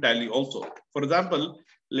even in Tally also. For example,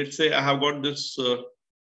 let's say I have got this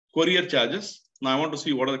courier charges. Now I want to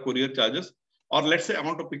see what are the courier charges, or let's say I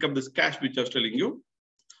want to pick up this cash which I was telling you.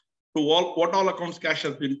 To what all accounts cash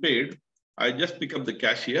has been paid, I just pick up the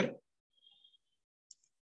cash here.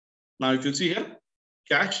 Now if you see here,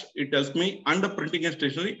 cash, it tells me under printing and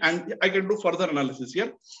stationery, and I can do further analysis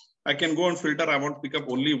here. I can go and filter, I want to pick up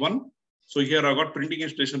only one. So here I got printing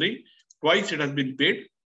and stationery, twice it has been paid.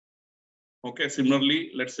 Okay,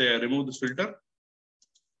 similarly, let's say I remove this filter.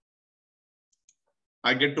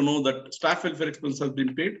 I get to know that staff welfare expense has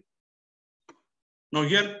been paid. Now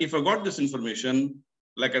here, if I got this information,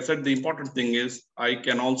 like I said, the important thing is I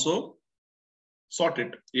can also sort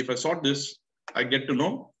it. If I sort this, I get to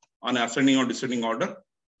know on ascending or descending order,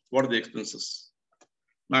 what are the expenses.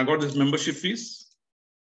 Now I got this membership fees.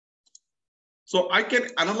 So I can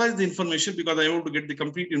analyze the information because I want to get the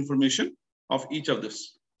complete information of each of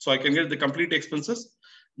this. So I can get the complete expenses.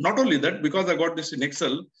 Not only that, because I got this in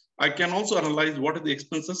Excel, I can also analyze what are the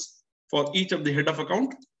expenses for each of the head of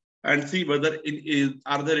account and see whether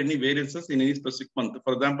are there any variances in any specific month.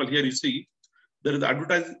 For example, here you see there is the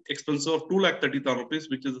advertising expense of 2,30,000 rupees,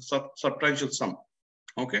 which is a substantial sum.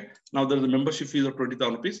 Okay. Now there is a membership fees of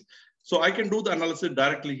 20,000 rupees. So I can do the analysis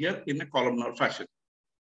directly here in a columnar fashion.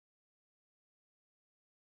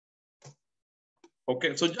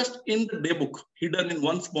 Okay. So just in the daybook, hidden in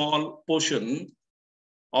one small portion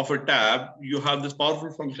of a tab, you have this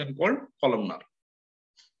powerful function called columnar.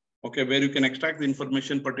 Okay, where you can extract the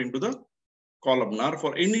information pertaining to the columnar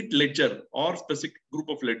for any ledger or specific group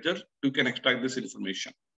of ledgers, you can extract this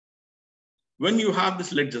information. When you have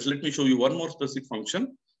this ledgers, let me show you one more specific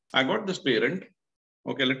function. I got this parent.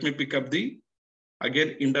 Okay, let me pick up the,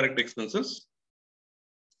 again, indirect expenses.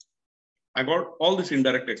 I got all these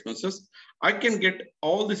indirect expenses. I can get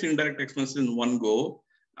all these indirect expenses in one go.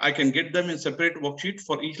 I can get them in separate worksheet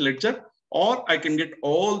for each ledger, or I can get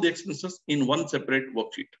all the expenses in one separate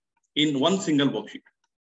worksheet, in one single worksheet.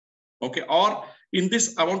 Okay, or in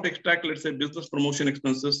this, I want to extract, let's say, business promotion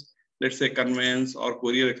expenses, let's say conveyance or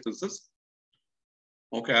courier expenses.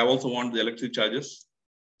 Okay, I also want the electricity charges.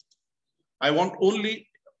 I want only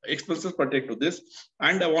expenses pertaining to this,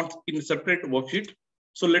 and I want in a separate worksheet.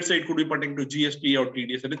 So let's say it could be pertaining to GST or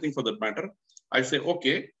TDS, anything for that matter. I say,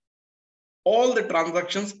 okay, all the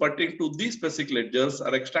transactions pertaining to these specific ledgers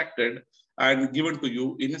are extracted and given to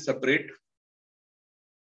you in a separate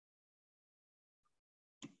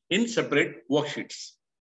worksheets.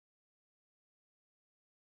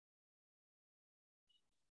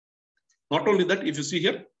 Not only that, if you see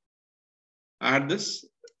here, I had this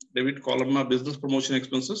debit column business promotion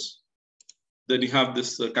expenses. Then you have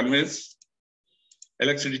this conveyance,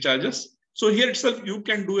 electricity charges. So here itself, you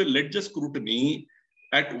can do a ledger scrutiny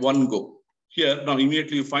at one go. Here, now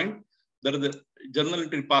immediately you find there is a journal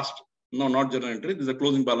entry past. No, not journal entry. This is a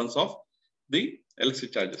closing balance of the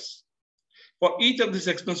electricity charges. For each of these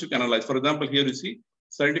expenses, you can analyze. For example, here you see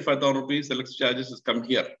 75,000 rupees electricity charges has come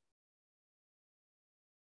here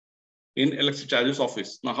in electricity charges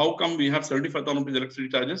office. Now, how come we have 75,000 rupees electricity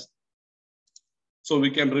charges? So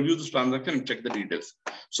we can review this transaction and check the details.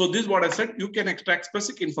 So this is what I said. You can extract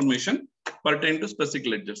specific information pertaining to specific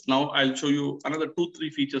ledgers. Now I'll show you another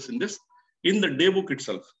 2-3 features in this in the daybook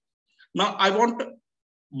itself. Now I want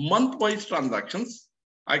month-wise transactions.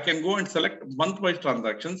 I can go and select month-wise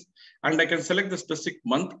transactions, and I can select the specific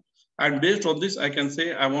month. And based on this, I can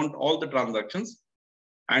say I want all the transactions,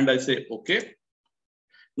 and I say okay.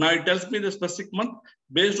 Now it tells me the specific month.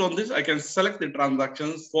 Based on this, I can select the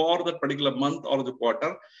transactions for the particular month or the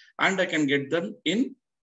quarter, and I can get them in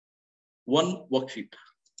one worksheet.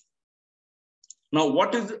 Now,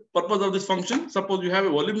 what is the purpose of this function? Suppose you have a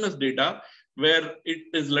voluminous data where it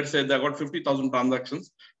is, let's say they got 50,000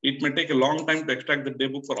 transactions. It may take a long time to extract the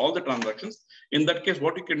daybook for all the transactions. In that case,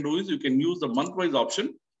 what you can do is you can use the month-wise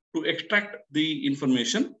option to extract the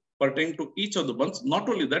information pertaining to each of the months. Not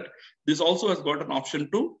only that, this also has got an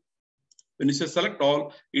option to, when you say select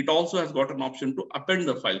all, it also has got an option to append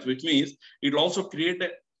the files, which means it will also create a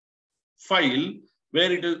file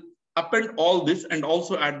where it will append all this and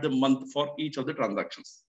also add the month for each of the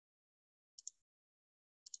transactions.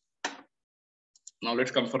 Now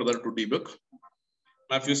let's come further to debug.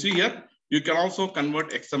 Now if you see here, you can also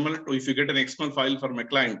convert XML to, if you get an XML file from a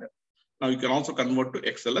client, now you can also convert to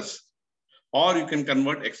XLS, or you can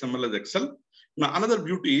convert XML as Excel. Now another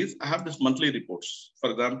beauty is I have this monthly reports.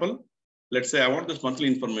 For example, let's say I want this monthly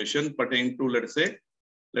information pertaining to, let's say,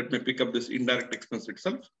 let me pick up this indirect expense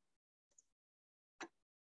itself.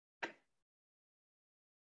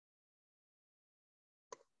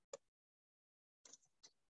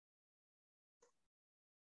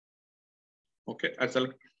 Okay, I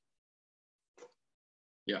select.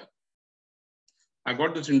 Yeah. I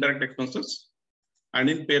got this indirect expenses. And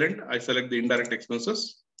in parent, I select the indirect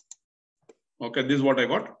expenses. Okay, this is what I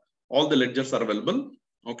got. All the ledgers are available.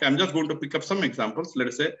 Okay, I'm just going to pick up some examples. Let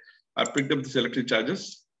us say I picked up the selected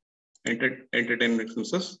charges, entertainment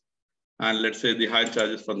expenses, and let's say the higher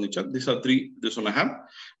charges furniture. These are three. This one I have.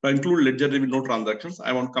 I include ledger with no transactions.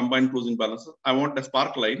 I want combined closing balances. I want a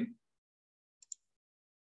spark line.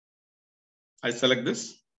 I select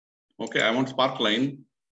this. Okay, I want spark line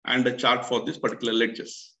and a chart for this particular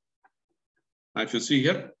ledgers. Now, if you see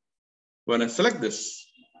here, when I select this,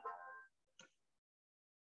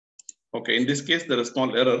 okay, in this case, there is a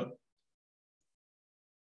small error.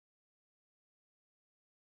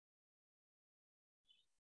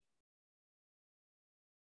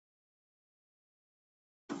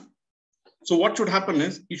 So what should happen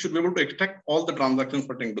is you should be able to extract all the transactions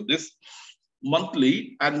pertaining to this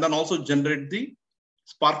monthly and then also generate the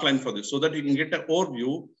spark line for this so that you can get an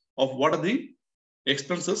overview of what are the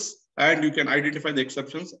expenses and you can identify the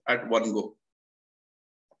exceptions at one go.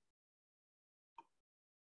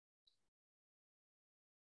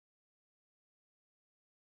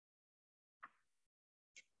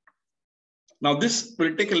 Now this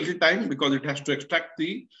will take a little time because it has to extract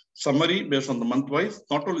the summary based on the month wise.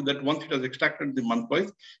 Not only that, once it has extracted the month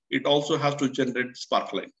wise, it also has to generate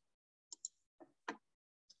spark line.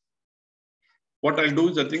 What I'll do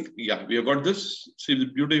is I think, yeah, we have got this. See the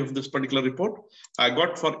beauty of this particular report. I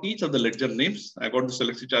got for each of the ledger names, I got the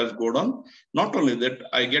selection charge go down. Not only that,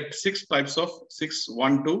 I get 6 types of 6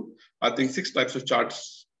 types of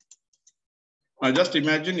charts. Now just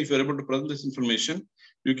imagine if you're able to present this information,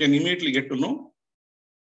 you can immediately get to know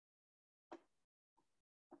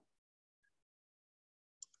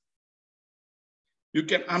you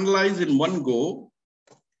can analyze in one go.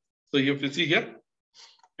 So you have to see here,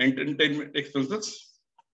 entertainment expenses.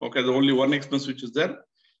 Okay, the only one expense which is there.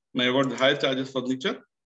 Now you got the higher charges furniture.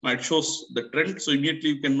 Now it shows the trend. So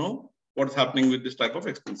immediately you can know what's happening with this type of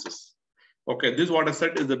expenses. Okay, this is what I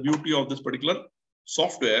said is the beauty of this particular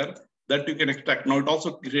software that you can extract. Now it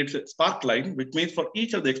also creates a spark line, which means for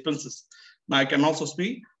each of the expenses. Now I can also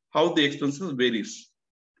see how the expenses varies.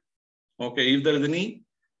 Okay, if there is any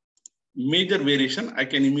major variation, I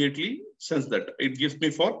can immediately sense that. It gives me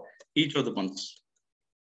for each of the months.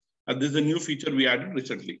 And this is a new feature we added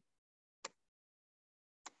recently.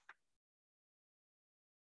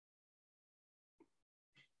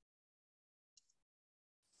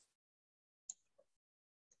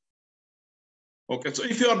 Okay, so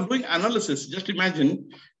if you are doing analysis, just imagine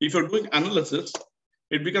if you're doing analysis,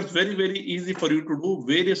 it becomes very, very easy for you to do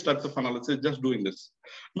various types of analysis just doing this.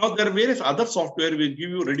 Now, there are various other software which give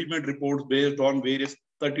you ready-made reports based on various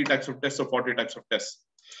 30 types of tests or 40 types of tests.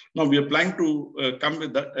 Now, we are planning to come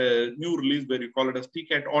with a new release where you call it as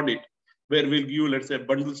T-CAAT audit, where we'll give you, let's say, a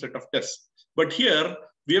bundle set of tests. But here,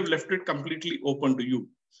 we have left it completely open to you.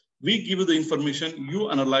 We give you the information,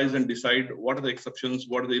 you analyze and decide what are the exceptions,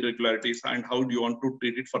 what are the irregularities, and how do you want to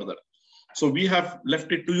treat it further. So we have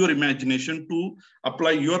left it to your imagination to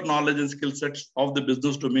apply your knowledge and skill sets of the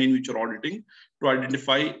business domain which you're auditing to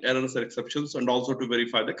identify errors or exceptions and also to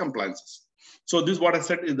verify the compliances. So this is what I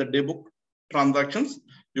said is the daybook transactions.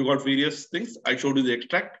 You got various things. I showed you the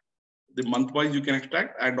extract, the month-wise you can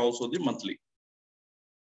extract, and also the monthly.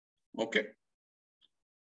 Okay.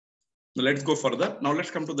 Now let's go further. Now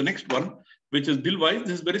let's come to the next one, which is bill-wise.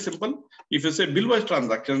 This is very simple. If you say bill-wise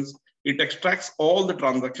transactions, it extracts all the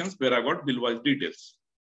transactions where I got bill-wise details.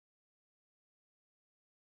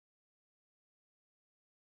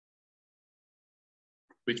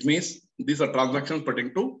 Which means these are transactions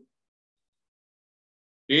pertaining to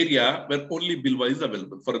area where only bill-wise is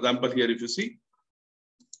available. For example, here if you see,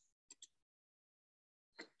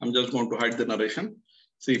 I'm just going to hide the narration.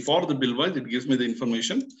 See, for the bill-wise, it gives me the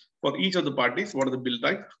information for each of the parties, what are the bill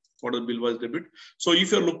type, what are the bill-wise debit. So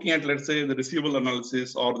if you're looking at, let's say, the receivable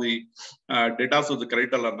analysis or the data of the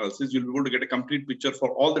creditor analysis, you'll be able to get a complete picture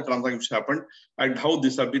for all the transactions which happened and how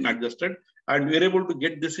these have been adjusted. And we're able to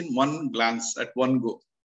get this in one glance at one go.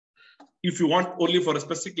 If you want only for a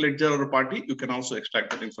specific ledger or a party, you can also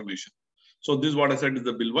extract that information. So this is what I said is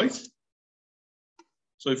the bill-wise.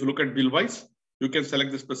 So if you look at bill-wise, you can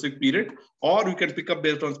select the specific period or you can pick up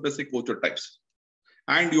based on specific voucher types.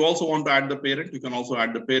 And you also want to add the parent, you can also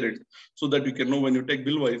add the parent so that you can know when you take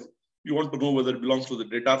bill-wise, you want to know whether it belongs to the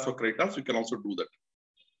debtors or creditors, you can also do that.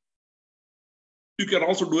 You can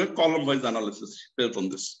also do a column-wise analysis based on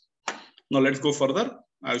this. Now let's go further.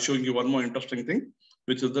 I'll show you one more interesting thing,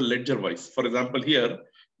 which is the ledger-wise. For example, here,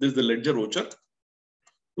 this is the ledger voucher.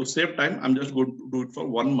 To save time, I'm just going to do it for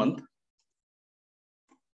 1 month.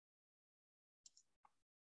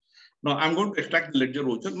 Now I'm going to extract the ledger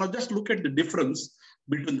voucher. Now just look at the difference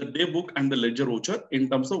between the day book and the ledger voucher in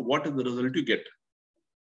terms of what is the result you get.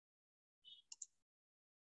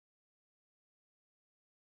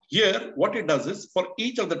 Here, what it does is for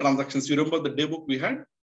each of the transactions, you remember the day book we had?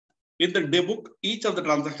 In the day book, each of the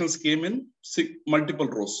transactions came in multiple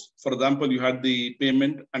rows. For example, you had the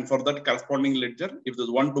payment, and for that corresponding ledger, if there's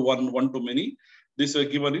one-to-one, one-to-many, these were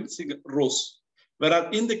given in rows. Whereas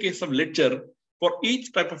in the case of ledger, for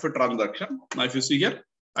each type of a transaction, now if you see here,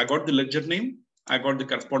 I got the ledger name, I got the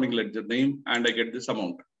corresponding ledger name, and I get this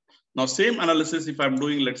amount. Now, same analysis if I'm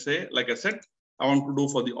doing, let's say, like I said, I want to do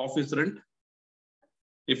for the office rent.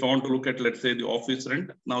 If I want to look at, let's say, the office rent,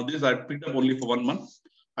 now this I picked up only for 1 month.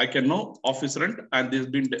 I can know office rent, and there's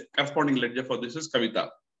been the corresponding ledger for this is Kavita.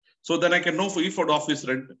 So then I can know for the office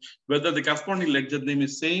rent, whether the corresponding ledger name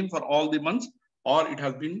is same for all the months or it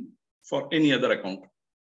has been for any other account.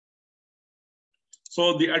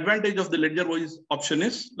 So the advantage of the ledger wise option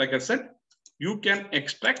is, like I said, you can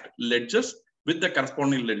extract ledgers with the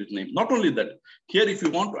corresponding ledger name. Not only that, here if you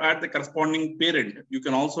want to add the corresponding parent, you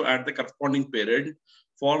can also add the corresponding parent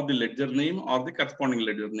for the ledger name or the corresponding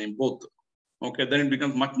ledger name, both. Okay, then it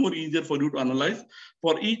becomes much more easier for you to analyze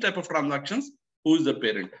for each type of transactions, who is the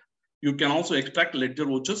parent. You can also extract ledger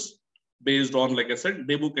vouchers based on, like I said,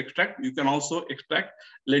 daybook extract. You can also extract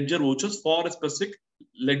ledger vouchers for a specific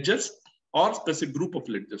ledgers or specific group of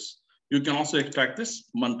ledgers. You can also extract this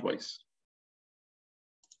month-wise.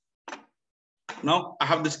 Now I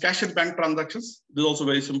have this cash and bank transactions. This is also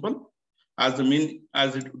very simple. As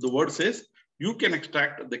the word says, you can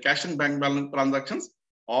extract the cash and bank balance transactions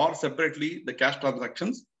or separately the cash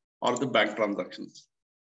transactions or the bank transactions.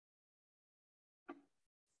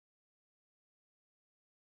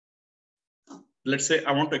 Let's say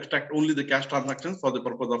I want to extract only the cash transactions for the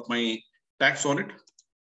purpose of my tax audit.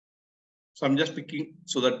 So I'm just picking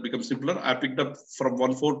so that it becomes simpler. I picked up from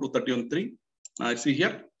 1/4 to 31/3. Now I see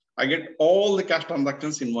here, I get all the cash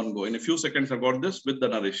transactions in one go. In a few seconds, I got this with the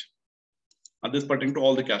narration. And this pertaining to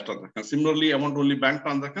all the cash transactions. Similarly, I want only bank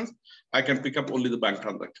transactions. I can pick up only the bank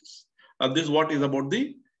transactions. This is what is about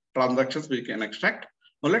the transactions we can extract.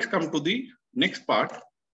 Now let's come to the next part,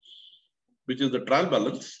 which is the trial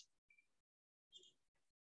balance.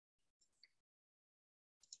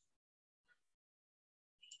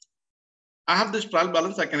 I have this trial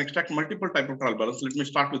balance. I can extract multiple types of trial balance. Let me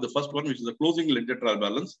start with the first one, which is the closing ledger trial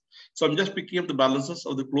balance. So I'm just picking up the balances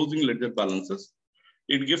of the closing ledger balances.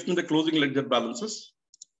 It gives me the closing ledger balances.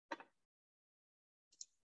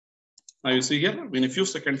 Now you see here, in a few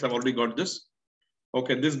seconds, I've already got this.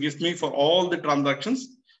 Okay, this gives me for all the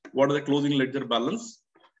transactions, what are the closing ledger balance.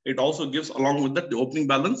 It also gives along with that the opening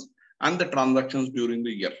balance and the transactions during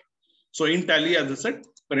the year. So in Tally, as I said,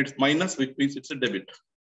 when it's minus, which means it's a debit.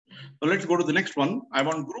 So let's go to the next one. I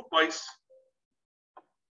want group wise.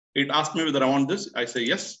 It asks me whether I want this. I say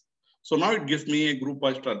yes. So now it gives me a group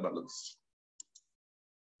wise trial balance.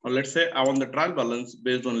 Now let's say I want the trial balance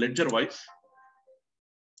based on ledger wise.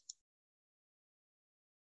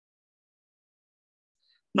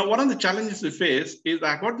 Now, one of the challenges we face is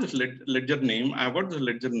I got this ledger name. I got this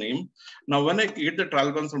ledger name. Now, when I get the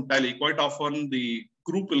trial balance from Tally, quite often the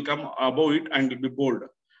group will come above it and it will be bold.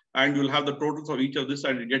 And you'll have the totals of each of this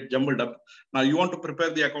and it get jumbled up. Now, you want to prepare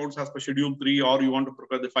the accounts as per Schedule 3 or you want to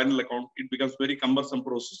prepare the final account. It becomes very cumbersome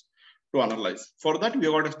process to analyze. For that, we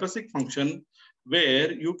have got a specific function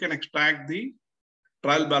where you can extract the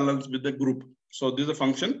trial balance with the group. So this is a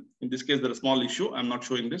function. In this case, there is a small issue. I'm not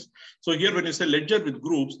showing this. So here, when you say ledger with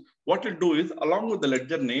groups, what it'll do is along with the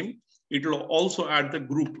ledger name, it will also add the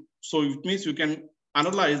group. So it means you can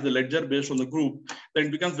analyze the ledger based on the group. Then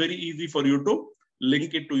it becomes very easy for you to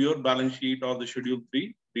link it to your balance sheet or the Schedule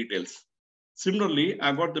 3 details. Similarly,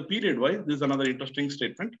 I've got the period wise. This is another interesting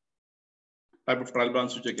statement, type of trial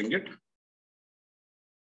balance which I can get.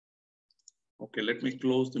 Okay, let me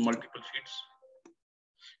close the multiple sheets.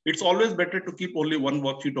 It's always better to keep only one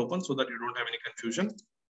worksheet open so that you don't have any confusion.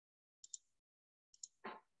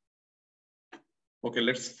 Okay,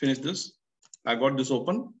 let's finish this. I got this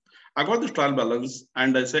open. I got this trial balance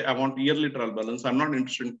and I say I want yearly trial balance. I'm not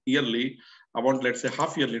interested in yearly. I want, let's say,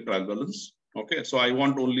 half yearly trial balance. Okay, so I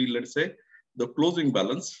want only, let's say, the closing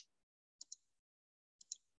balance.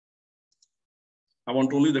 I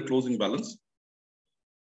want only the closing balance.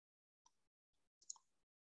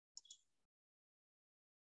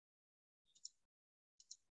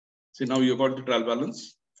 See, now you got the trial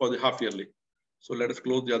balance for the half yearly. So let us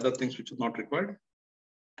close the other things which is not required.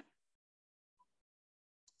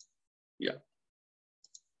 Yeah.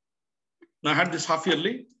 Now I had this half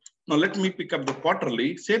yearly. Now let me pick up the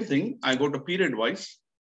quarterly. Same thing. I go to period wise.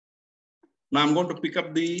 Now I'm going to pick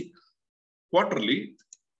up the quarterly.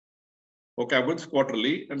 Okay, I've got this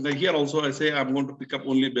quarterly. And then here also I say I'm going to pick up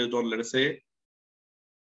only based on, let us say,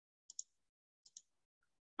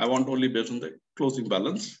 I want only based on the closing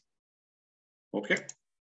balance. Okay.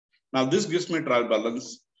 Now this gives me trial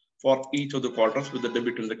balance for each of the quarters with the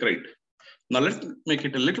debit and the credit. Now let's make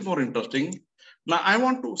it a little more interesting. Now I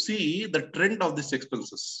want to see the trend of these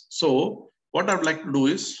expenses. So what I would like to do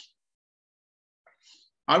is,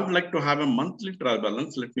 I would like to have a monthly trial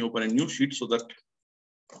balance. Let me open a new sheet so that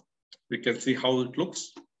we can see how it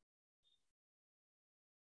looks.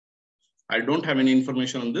 I don't have any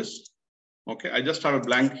information on this. Okay, I just have a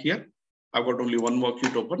blank here. I've got only one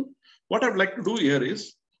worksheet open. What I'd like to do here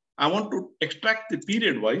is, I want to extract the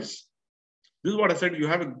period wise. This is what I said, you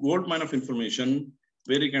have a gold mine of information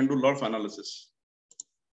where you can do a lot of analysis.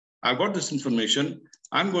 I've got this information.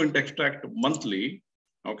 I'm going to extract monthly.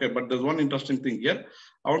 Okay, but there's one interesting thing here.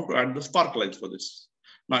 I want to add the spark lines for this.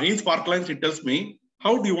 Now in spark lines, it tells me,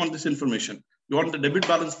 how do you want this information? You want the debit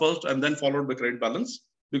balance first and then followed by credit balance,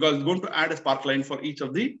 because it's going to add a spark line for each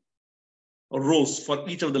of the rows, for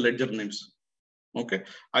each of the ledger names. Okay,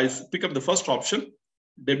 I pick up the first option,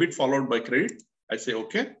 debit followed by credit. I say,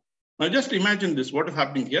 okay. Now just imagine this, what is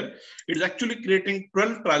happening here? It is actually creating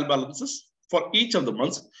 12 trial balances for each of the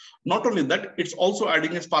months. Not only that, it's also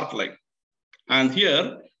adding a spark line. And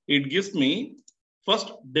here it gives me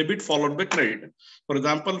first debit followed by credit. For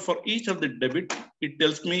example, for each of the debit, it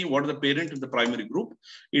tells me what is the parent in the primary group.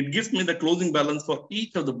 It gives me the closing balance for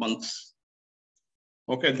each of the months.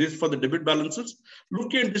 Okay, this is for the debit balances.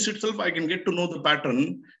 Looking at this itself, I can get to know the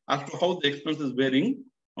pattern as to how the expense is varying.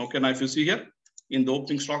 Okay, now if you see here, in the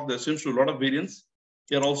opening stock, there seems to be a lot of variance.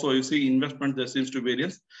 Here also you see investment, there seems to be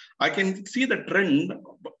variance. I can see the trend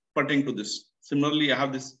pertaining to this. Similarly, I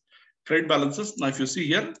have this credit balances. Now if you see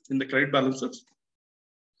here in the credit balances,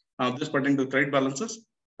 this pertaining to credit balances,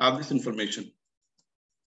 I have this information.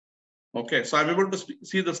 Okay, so I'm able to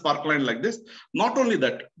see the spark line like this. Not only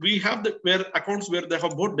that, we have the accounts where they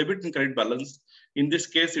have both debit and credit balance. In this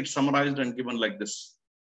case, it's summarized and given like this.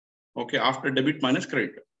 Okay, after debit minus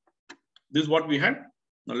credit. This is what we had.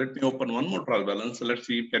 Now let me open one more trial balance. So let's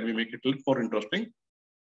see, can we make it a little more interesting?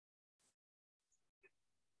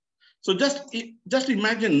 So just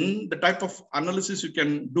imagine the type of analysis you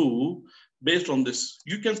can do based on this.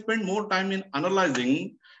 You can spend more time in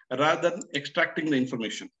analyzing rather than extracting the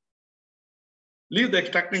information. Leave the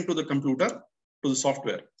extracting to the computer, to the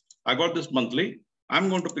software. I got this monthly. I'm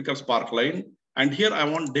going to pick up spark line. And here I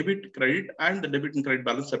want debit, credit, and the debit and credit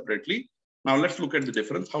balance separately. Now let's look at the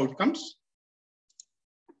difference, how it comes.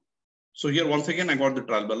 So here, once again, I got the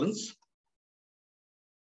trial balance.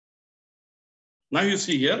 Now you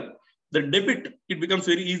see here, the debit, it becomes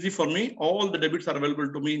very easy for me. All the debits are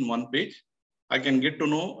available to me in one page. I can get to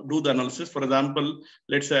know, do the analysis. For example,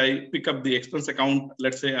 let's say I pick up the expense account.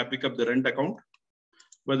 Let's say I pick up the rent account.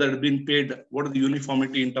 Whether it's been paid, what is the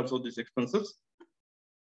uniformity in terms of these expenses?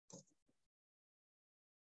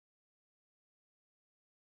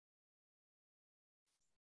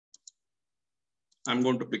 I'm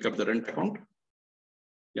going to pick up the rent account.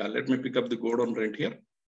 Yeah, let me pick up the go down rent here.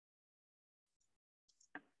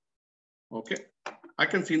 Okay, I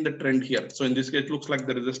can see the trend here. So in this case, it looks like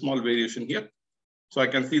there is a small variation here. So I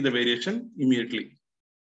can see the variation immediately.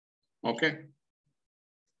 Okay.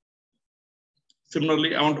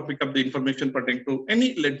 Similarly, I want to pick up the information pertaining to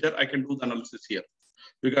any ledger. I can do the analysis here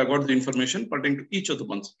because I got the information pertaining to each of the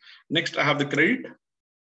months. Next, I have the credit.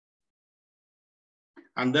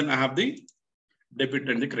 And then I have the debit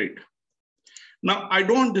and the credit. Now, I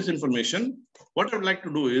don't want this information. What I would like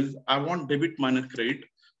to do is I want debit minus credit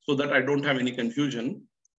so that I don't have any confusion.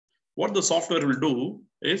 What the software will do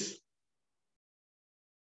is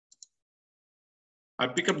I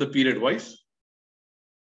pick up the period wise.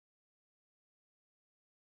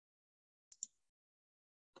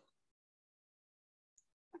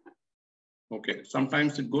 Okay,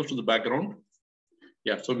 sometimes it goes to the background.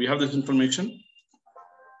 Yeah, so we have this information.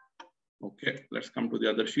 Okay, let's come to the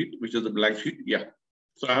other sheet, which is the blank sheet. Yeah,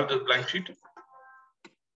 so I have the blank sheet.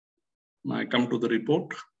 Now I come to the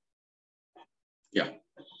report. Yeah,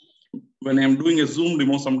 when I'm doing a Zoom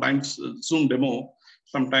demo, sometimes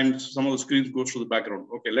some of the screens goes to the background.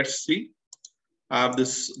 Okay, let's see. I have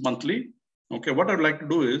this monthly. Okay, what I'd like to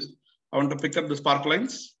do is I want to pick up the spark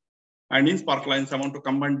lines. And in spark lines, I want to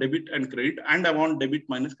combine debit and credit, and I want debit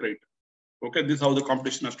minus credit. Okay, this is how the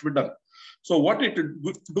computation has to be done. So what it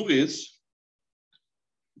will do is,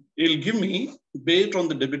 it'll give me based on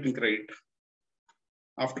the debit and credit.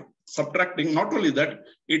 After subtracting, not only that,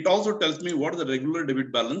 it also tells me what is the regular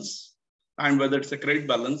debit balance and whether it's a credit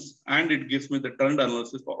balance, and it gives me the trend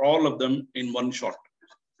analysis for all of them in one shot.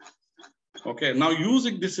 Okay, now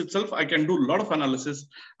using this itself, I can do a lot of analysis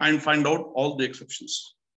and find out all the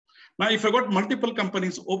exceptions. Now, if I got multiple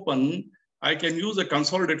companies open, I can use a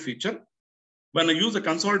consolidate feature. When I use a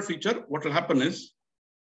consolidate feature, what will happen is,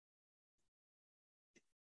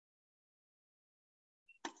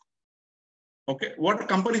 okay, what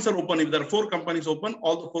companies are open? If there are 4 companies open,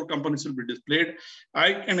 all the 4 companies will be displayed.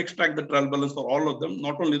 I can extract the trial balance for all of them.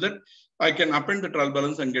 Not only that, I can append the trial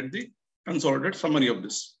balance and get the consolidated summary of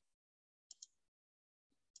this.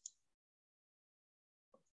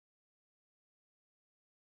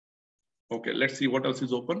 Okay, let's see what else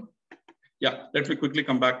is open. Yeah, let me quickly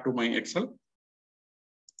come back to my Excel.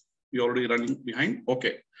 You're already running behind.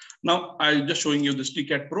 Okay, now I'm just showing you this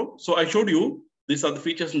T-CAAT Pro. So I showed you, these are the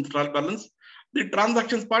features in the trial balance. The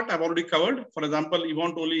transactions part I've already covered. For example, you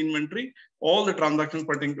want only inventory, all the transactions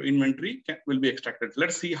pertaining to inventory will be extracted.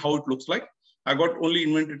 Let's see how it looks like. I got only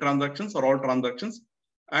inventory transactions or all transactions,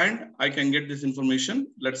 and I can get this information.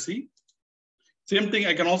 Let's see. Same thing,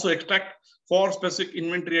 I can also extract for specific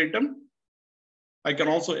inventory item. I can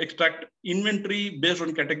also extract inventory based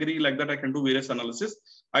on category. Like that, I can do various analysis.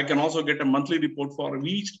 I can also get a monthly report for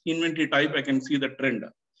each inventory type. I can see the trend.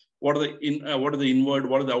 What are the inward,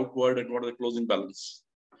 what are the outward, and what are the closing balance.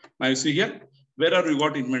 Now you see here, wherever you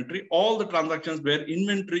got inventory, all the transactions where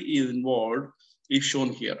inventory is involved is shown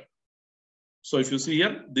here. So if you see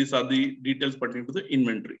here, these are the details pertaining to the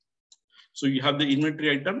inventory. So you have the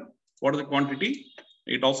inventory item, what is the quantity.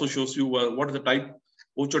 It also shows you what is the type,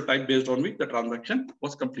 voucher type based on which the transaction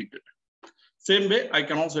was completed. Same way, I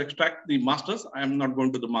can also extract the masters. I am not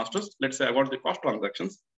going to the masters. Let's say I got the cost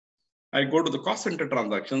transactions. I go to the cost center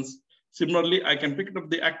transactions. Similarly, I can pick up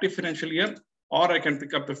the active financial year, or I can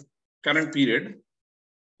pick up a current period.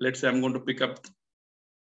 Let's say I'm going to pick up.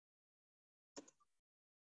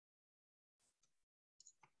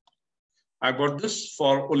 I got this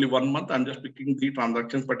for only 1 month. I'm just picking the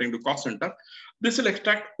transactions pertaining to cost center. This will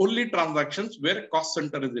extract only transactions where cost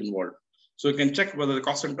center is involved. So you can check whether the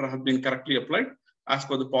cost center has been correctly applied as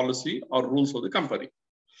per the policy or rules of the company.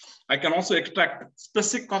 I can also extract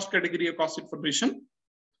specific cost category or cost information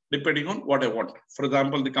depending on what I want. For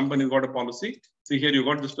example, the company got a policy. See here, you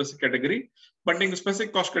got the specific category, but in the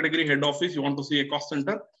specific cost category head office, you want to see a cost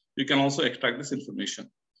center, you can also extract this information.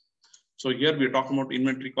 So here we're talking about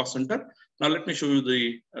inventory cost center. Now let me show you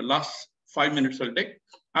the last 5 minutes I'll take.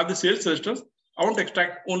 I have the sales registers. I want to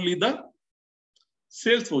extract only the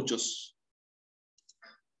sales vouchers.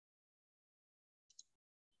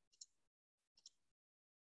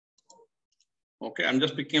 Okay, I'm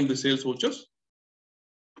just picking up the sales vouchers.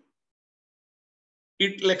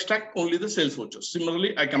 It will extract only the sales vouchers.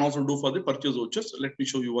 Similarly, I can also do for the purchase vouchers. Let me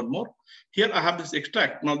show you one more. Here I have this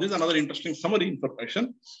extract. Now this is another interesting summary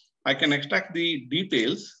information. I can extract the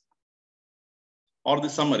details or the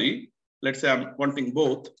summary. Let's say I'm wanting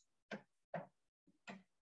both.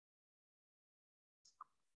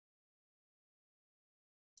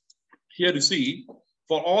 Here you see,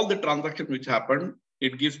 for all the transactions which happened,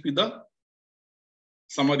 it gives me the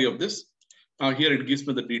summary of this. Now here it gives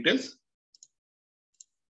me the details.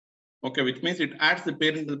 Okay, which means it adds the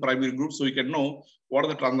parent to the primary group so you can know what are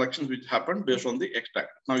the transactions which happened based on the extract.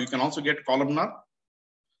 Now you can also get columnar.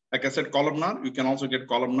 Like I said, columnar, you can also get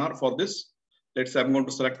columnar for this. Let's say I'm going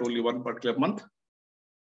to select only one particular month.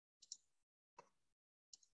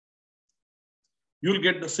 You'll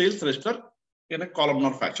get the sales register in a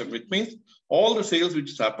columnar fashion, which means all the sales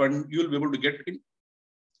which happened, you'll be able to get in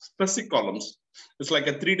specific columns. It's like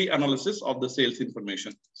a 3D analysis of the sales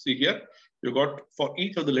information. See here, you got for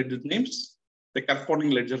each of the ledger names, the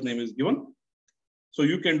corresponding ledger name is given. So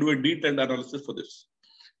you can do a detailed analysis for this.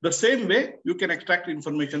 The same way, you can extract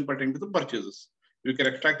information pertaining to the purchases. You can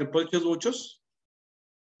extract the purchase vouchers.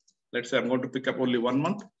 Let's say I'm going to pick up only 1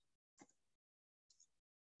 month.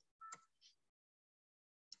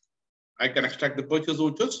 I can extract the purchase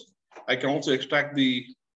vouchers. I can also extract the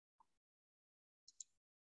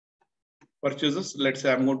purchases. Let's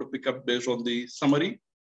say I'm going to pick up based on the summary.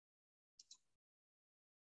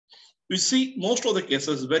 You see, most of the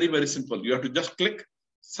cases very, very simple. You have to just click,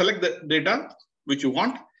 select the data which you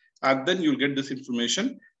want, and then you'll get this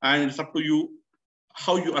information. And it's up to you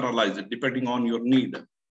how you analyze it, depending on your need.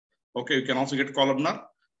 Okay, you can also get columnar.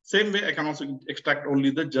 Same way, I can also extract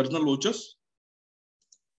only the journal vouchers.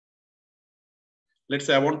 Let's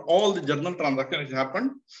say I want all the journal transactions which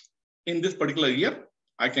happened in this particular year.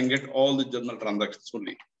 I can get all the journal transactions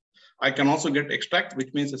only. I can also get extract,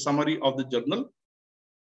 which means a summary of the journal.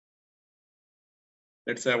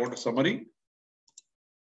 Let's say I want a summary.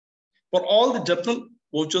 For all the journal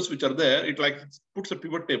vouchers which are there, it like puts a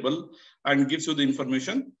pivot table and gives you the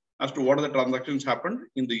information. as to what are the transactions happened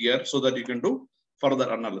in the year so that you can do further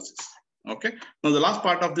analysis. Okay. Now, the last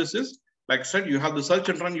part of this is, like I said, you have the search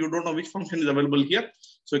and run. You don't know which function is available here.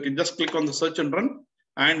 So you can just click on the search and run,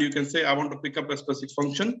 and you can say, I want to pick up a specific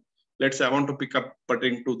function. Let's say I want to pick up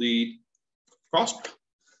pertaining to the cost.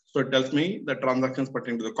 So it tells me the transactions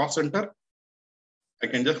pertaining to the cost center. I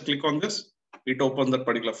can just click on this. It opens that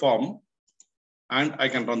particular form, and I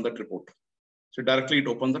can run that report. So directly it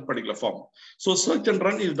opens that particular form. So search and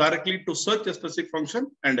run is directly to search a specific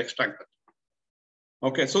function and extract it.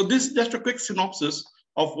 Okay, so this is just a quick synopsis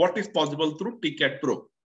of what is possible through T-CAAT Pro.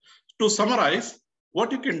 To summarize,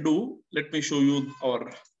 what you can do, let me show you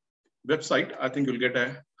our website. I think you'll get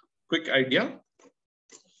a quick idea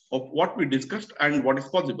of what we discussed and what is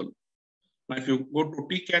possible. Now, if you go to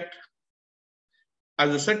T-CAAT, as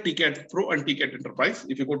I said, T-CAAT Pro and T-CAAT Enterprise.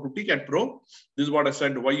 If you go to T-CAAT Pro, this is what I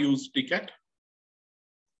said, why use T-CAAT.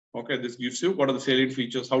 Okay, this gives you what are the salient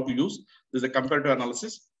features, how to use. This is a comparative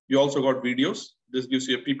analysis. You also got videos. This gives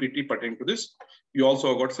you a PPT pertaining to this. You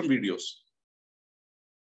also got some videos.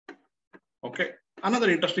 Okay, another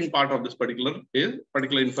interesting part of this particular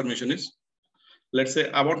information is, let's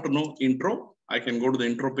say I want to know intro. I can go to the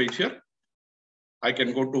intro page here. I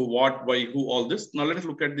can go to what, why, who, all this. Now let us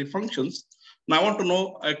look at the functions. Now I want to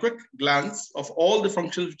know a quick glance of all the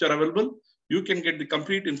functions which are available. You can get the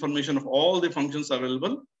complete information of all the functions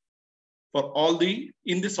available for all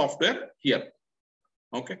in the software here.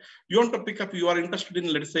 Okay. You want to pick up, you are interested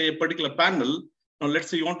in, let's say, a particular panel. Now let's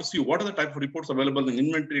say you want to see what are the type of reports available in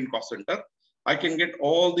inventory and cost center. I can get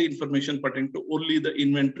all the information pertaining to only the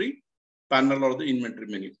inventory panel or the inventory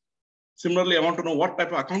menu. Similarly, I want to know what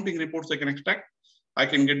type of accounting reports I can extract. I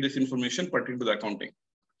can get this information pertaining to the accounting.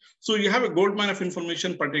 So you have a goldmine of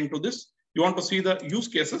information pertaining to this. You want to see the use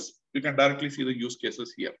cases. You can directly see the use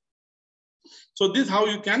cases here. So this is how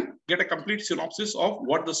you can get a complete synopsis of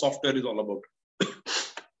what the software is all about.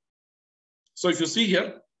 So if you see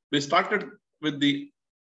here, we started with the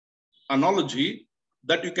analogy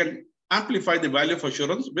that you can amplify the value of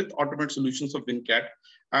assurance with automated solutions of eCAAT.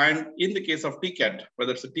 And in the case of T-CAAT,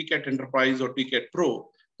 whether it's a T-CAAT Enterprise or T-CAAT Pro,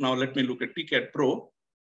 now let me look at T-CAAT Pro.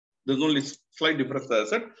 There's only slight difference,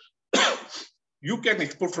 as I said. You can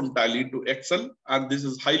export from Tally to Excel, and this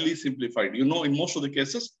is highly simplified. You know, in most of the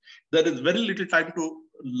cases, there is very little time to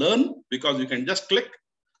learn because you can just click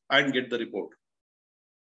and get the report.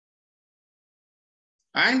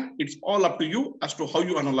 And it's all up to you as to how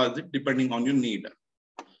you analyze it depending on your need.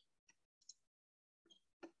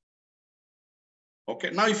 Okay,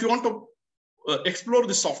 now if you want to explore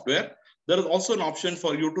the software, there is also an option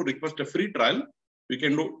for you to request a free trial. You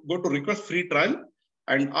can go to request free trial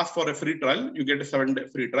and ask for a free trial. You get a 7-day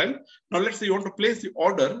free trial. Now let's say you want to place the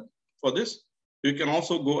order for this. You can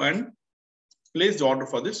also go and place the order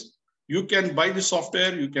for this. You can buy the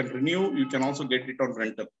software, you can renew, you can also get it on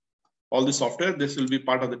rental. All the software, this will be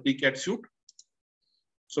part of the T-CAAT suite.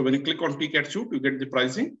 So when you click on T-CAAT suite, you get the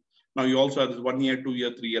pricing. Now you also have this 1 year, 2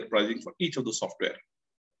 year, 3 year pricing for each of the software.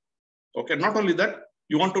 Okay, not only that,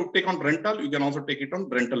 you want to take on rental, you can also take it on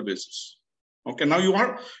rental basis. Okay, now you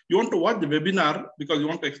want to watch the webinar because you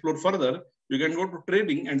want to explore further. You can go to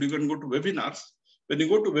trading and you can go to webinars. When you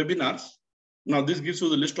go to webinars, now this gives you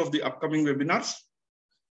the list of the upcoming webinars.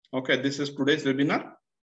 Okay, this is today's webinar.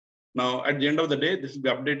 Now at the end of the day, this will be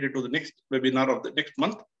updated to the next webinar of the next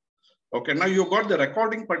month. Okay, now you got the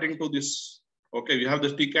recording pertaining to this. Okay, we have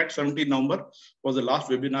this T-CAAT 17 November was the last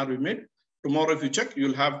webinar we made. Tomorrow, if you check,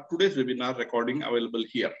 you'll have today's webinar recording available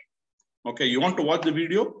here. Okay, you want to watch the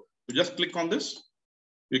video? You just click on this.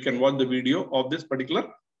 You can watch the video of this particular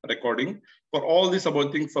recording. For all this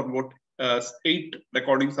about things, for what 8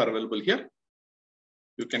 recordings are available here.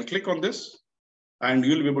 You can click on this and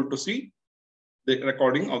you'll be able to see the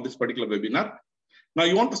recording of this particular webinar. Now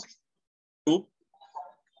you want to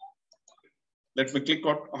let me click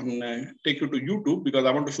on take you to YouTube because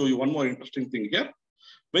I want to show you one more interesting thing here.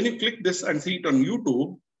 When you click this and see it on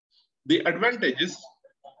YouTube, the advantage is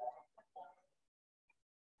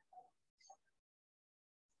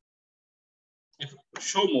if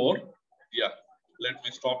show more. Yeah, let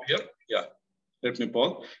me stop here. Yeah, let me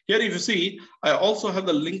pause. Here, if you see, I also have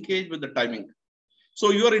the linkage with the timing.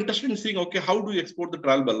 So you are interested in seeing, okay, how do you export the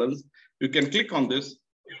trial balance? You can click on this.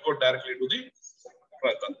 You go directly to the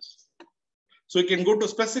trial balance. So you can go to a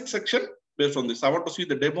specific section based on this. I want to see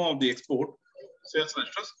the demo of the export sales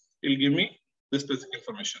registers. It will give me this specific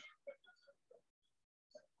information.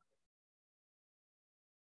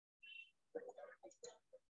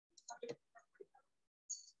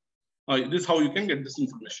 This is how you can get this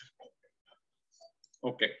information.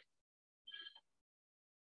 Okay.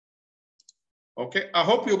 Okay, I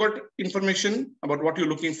hope you got information about what you're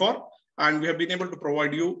looking for, and we have been able to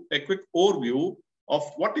provide you a quick overview of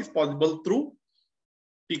what is possible through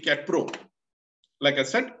T-CAAT Pro. Like I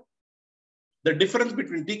said, the difference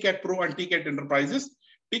between T-CAAT Pro and T-CAAT Enterprise is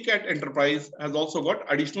T-CAAT Enterprise has also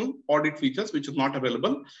got additional audit features which is not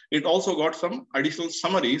available. It also got some additional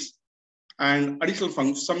summaries and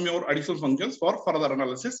some more additional functions for further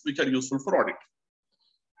analysis which are useful for audit.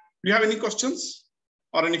 Do you have any questions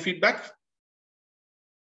or any feedback?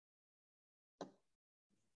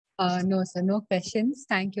 No, sir, no questions.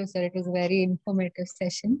 Thank you, sir. It was a very informative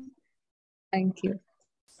session. Thank you.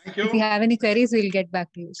 Thank you. If you have any queries, we'll get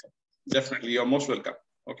back to you, sir. Definitely, you're most welcome.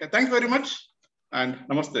 Okay, thank you very much. And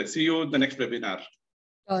namaste. See you in the next webinar.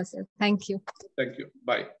 Sure, sir. Thank you. Thank you.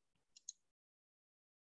 Bye.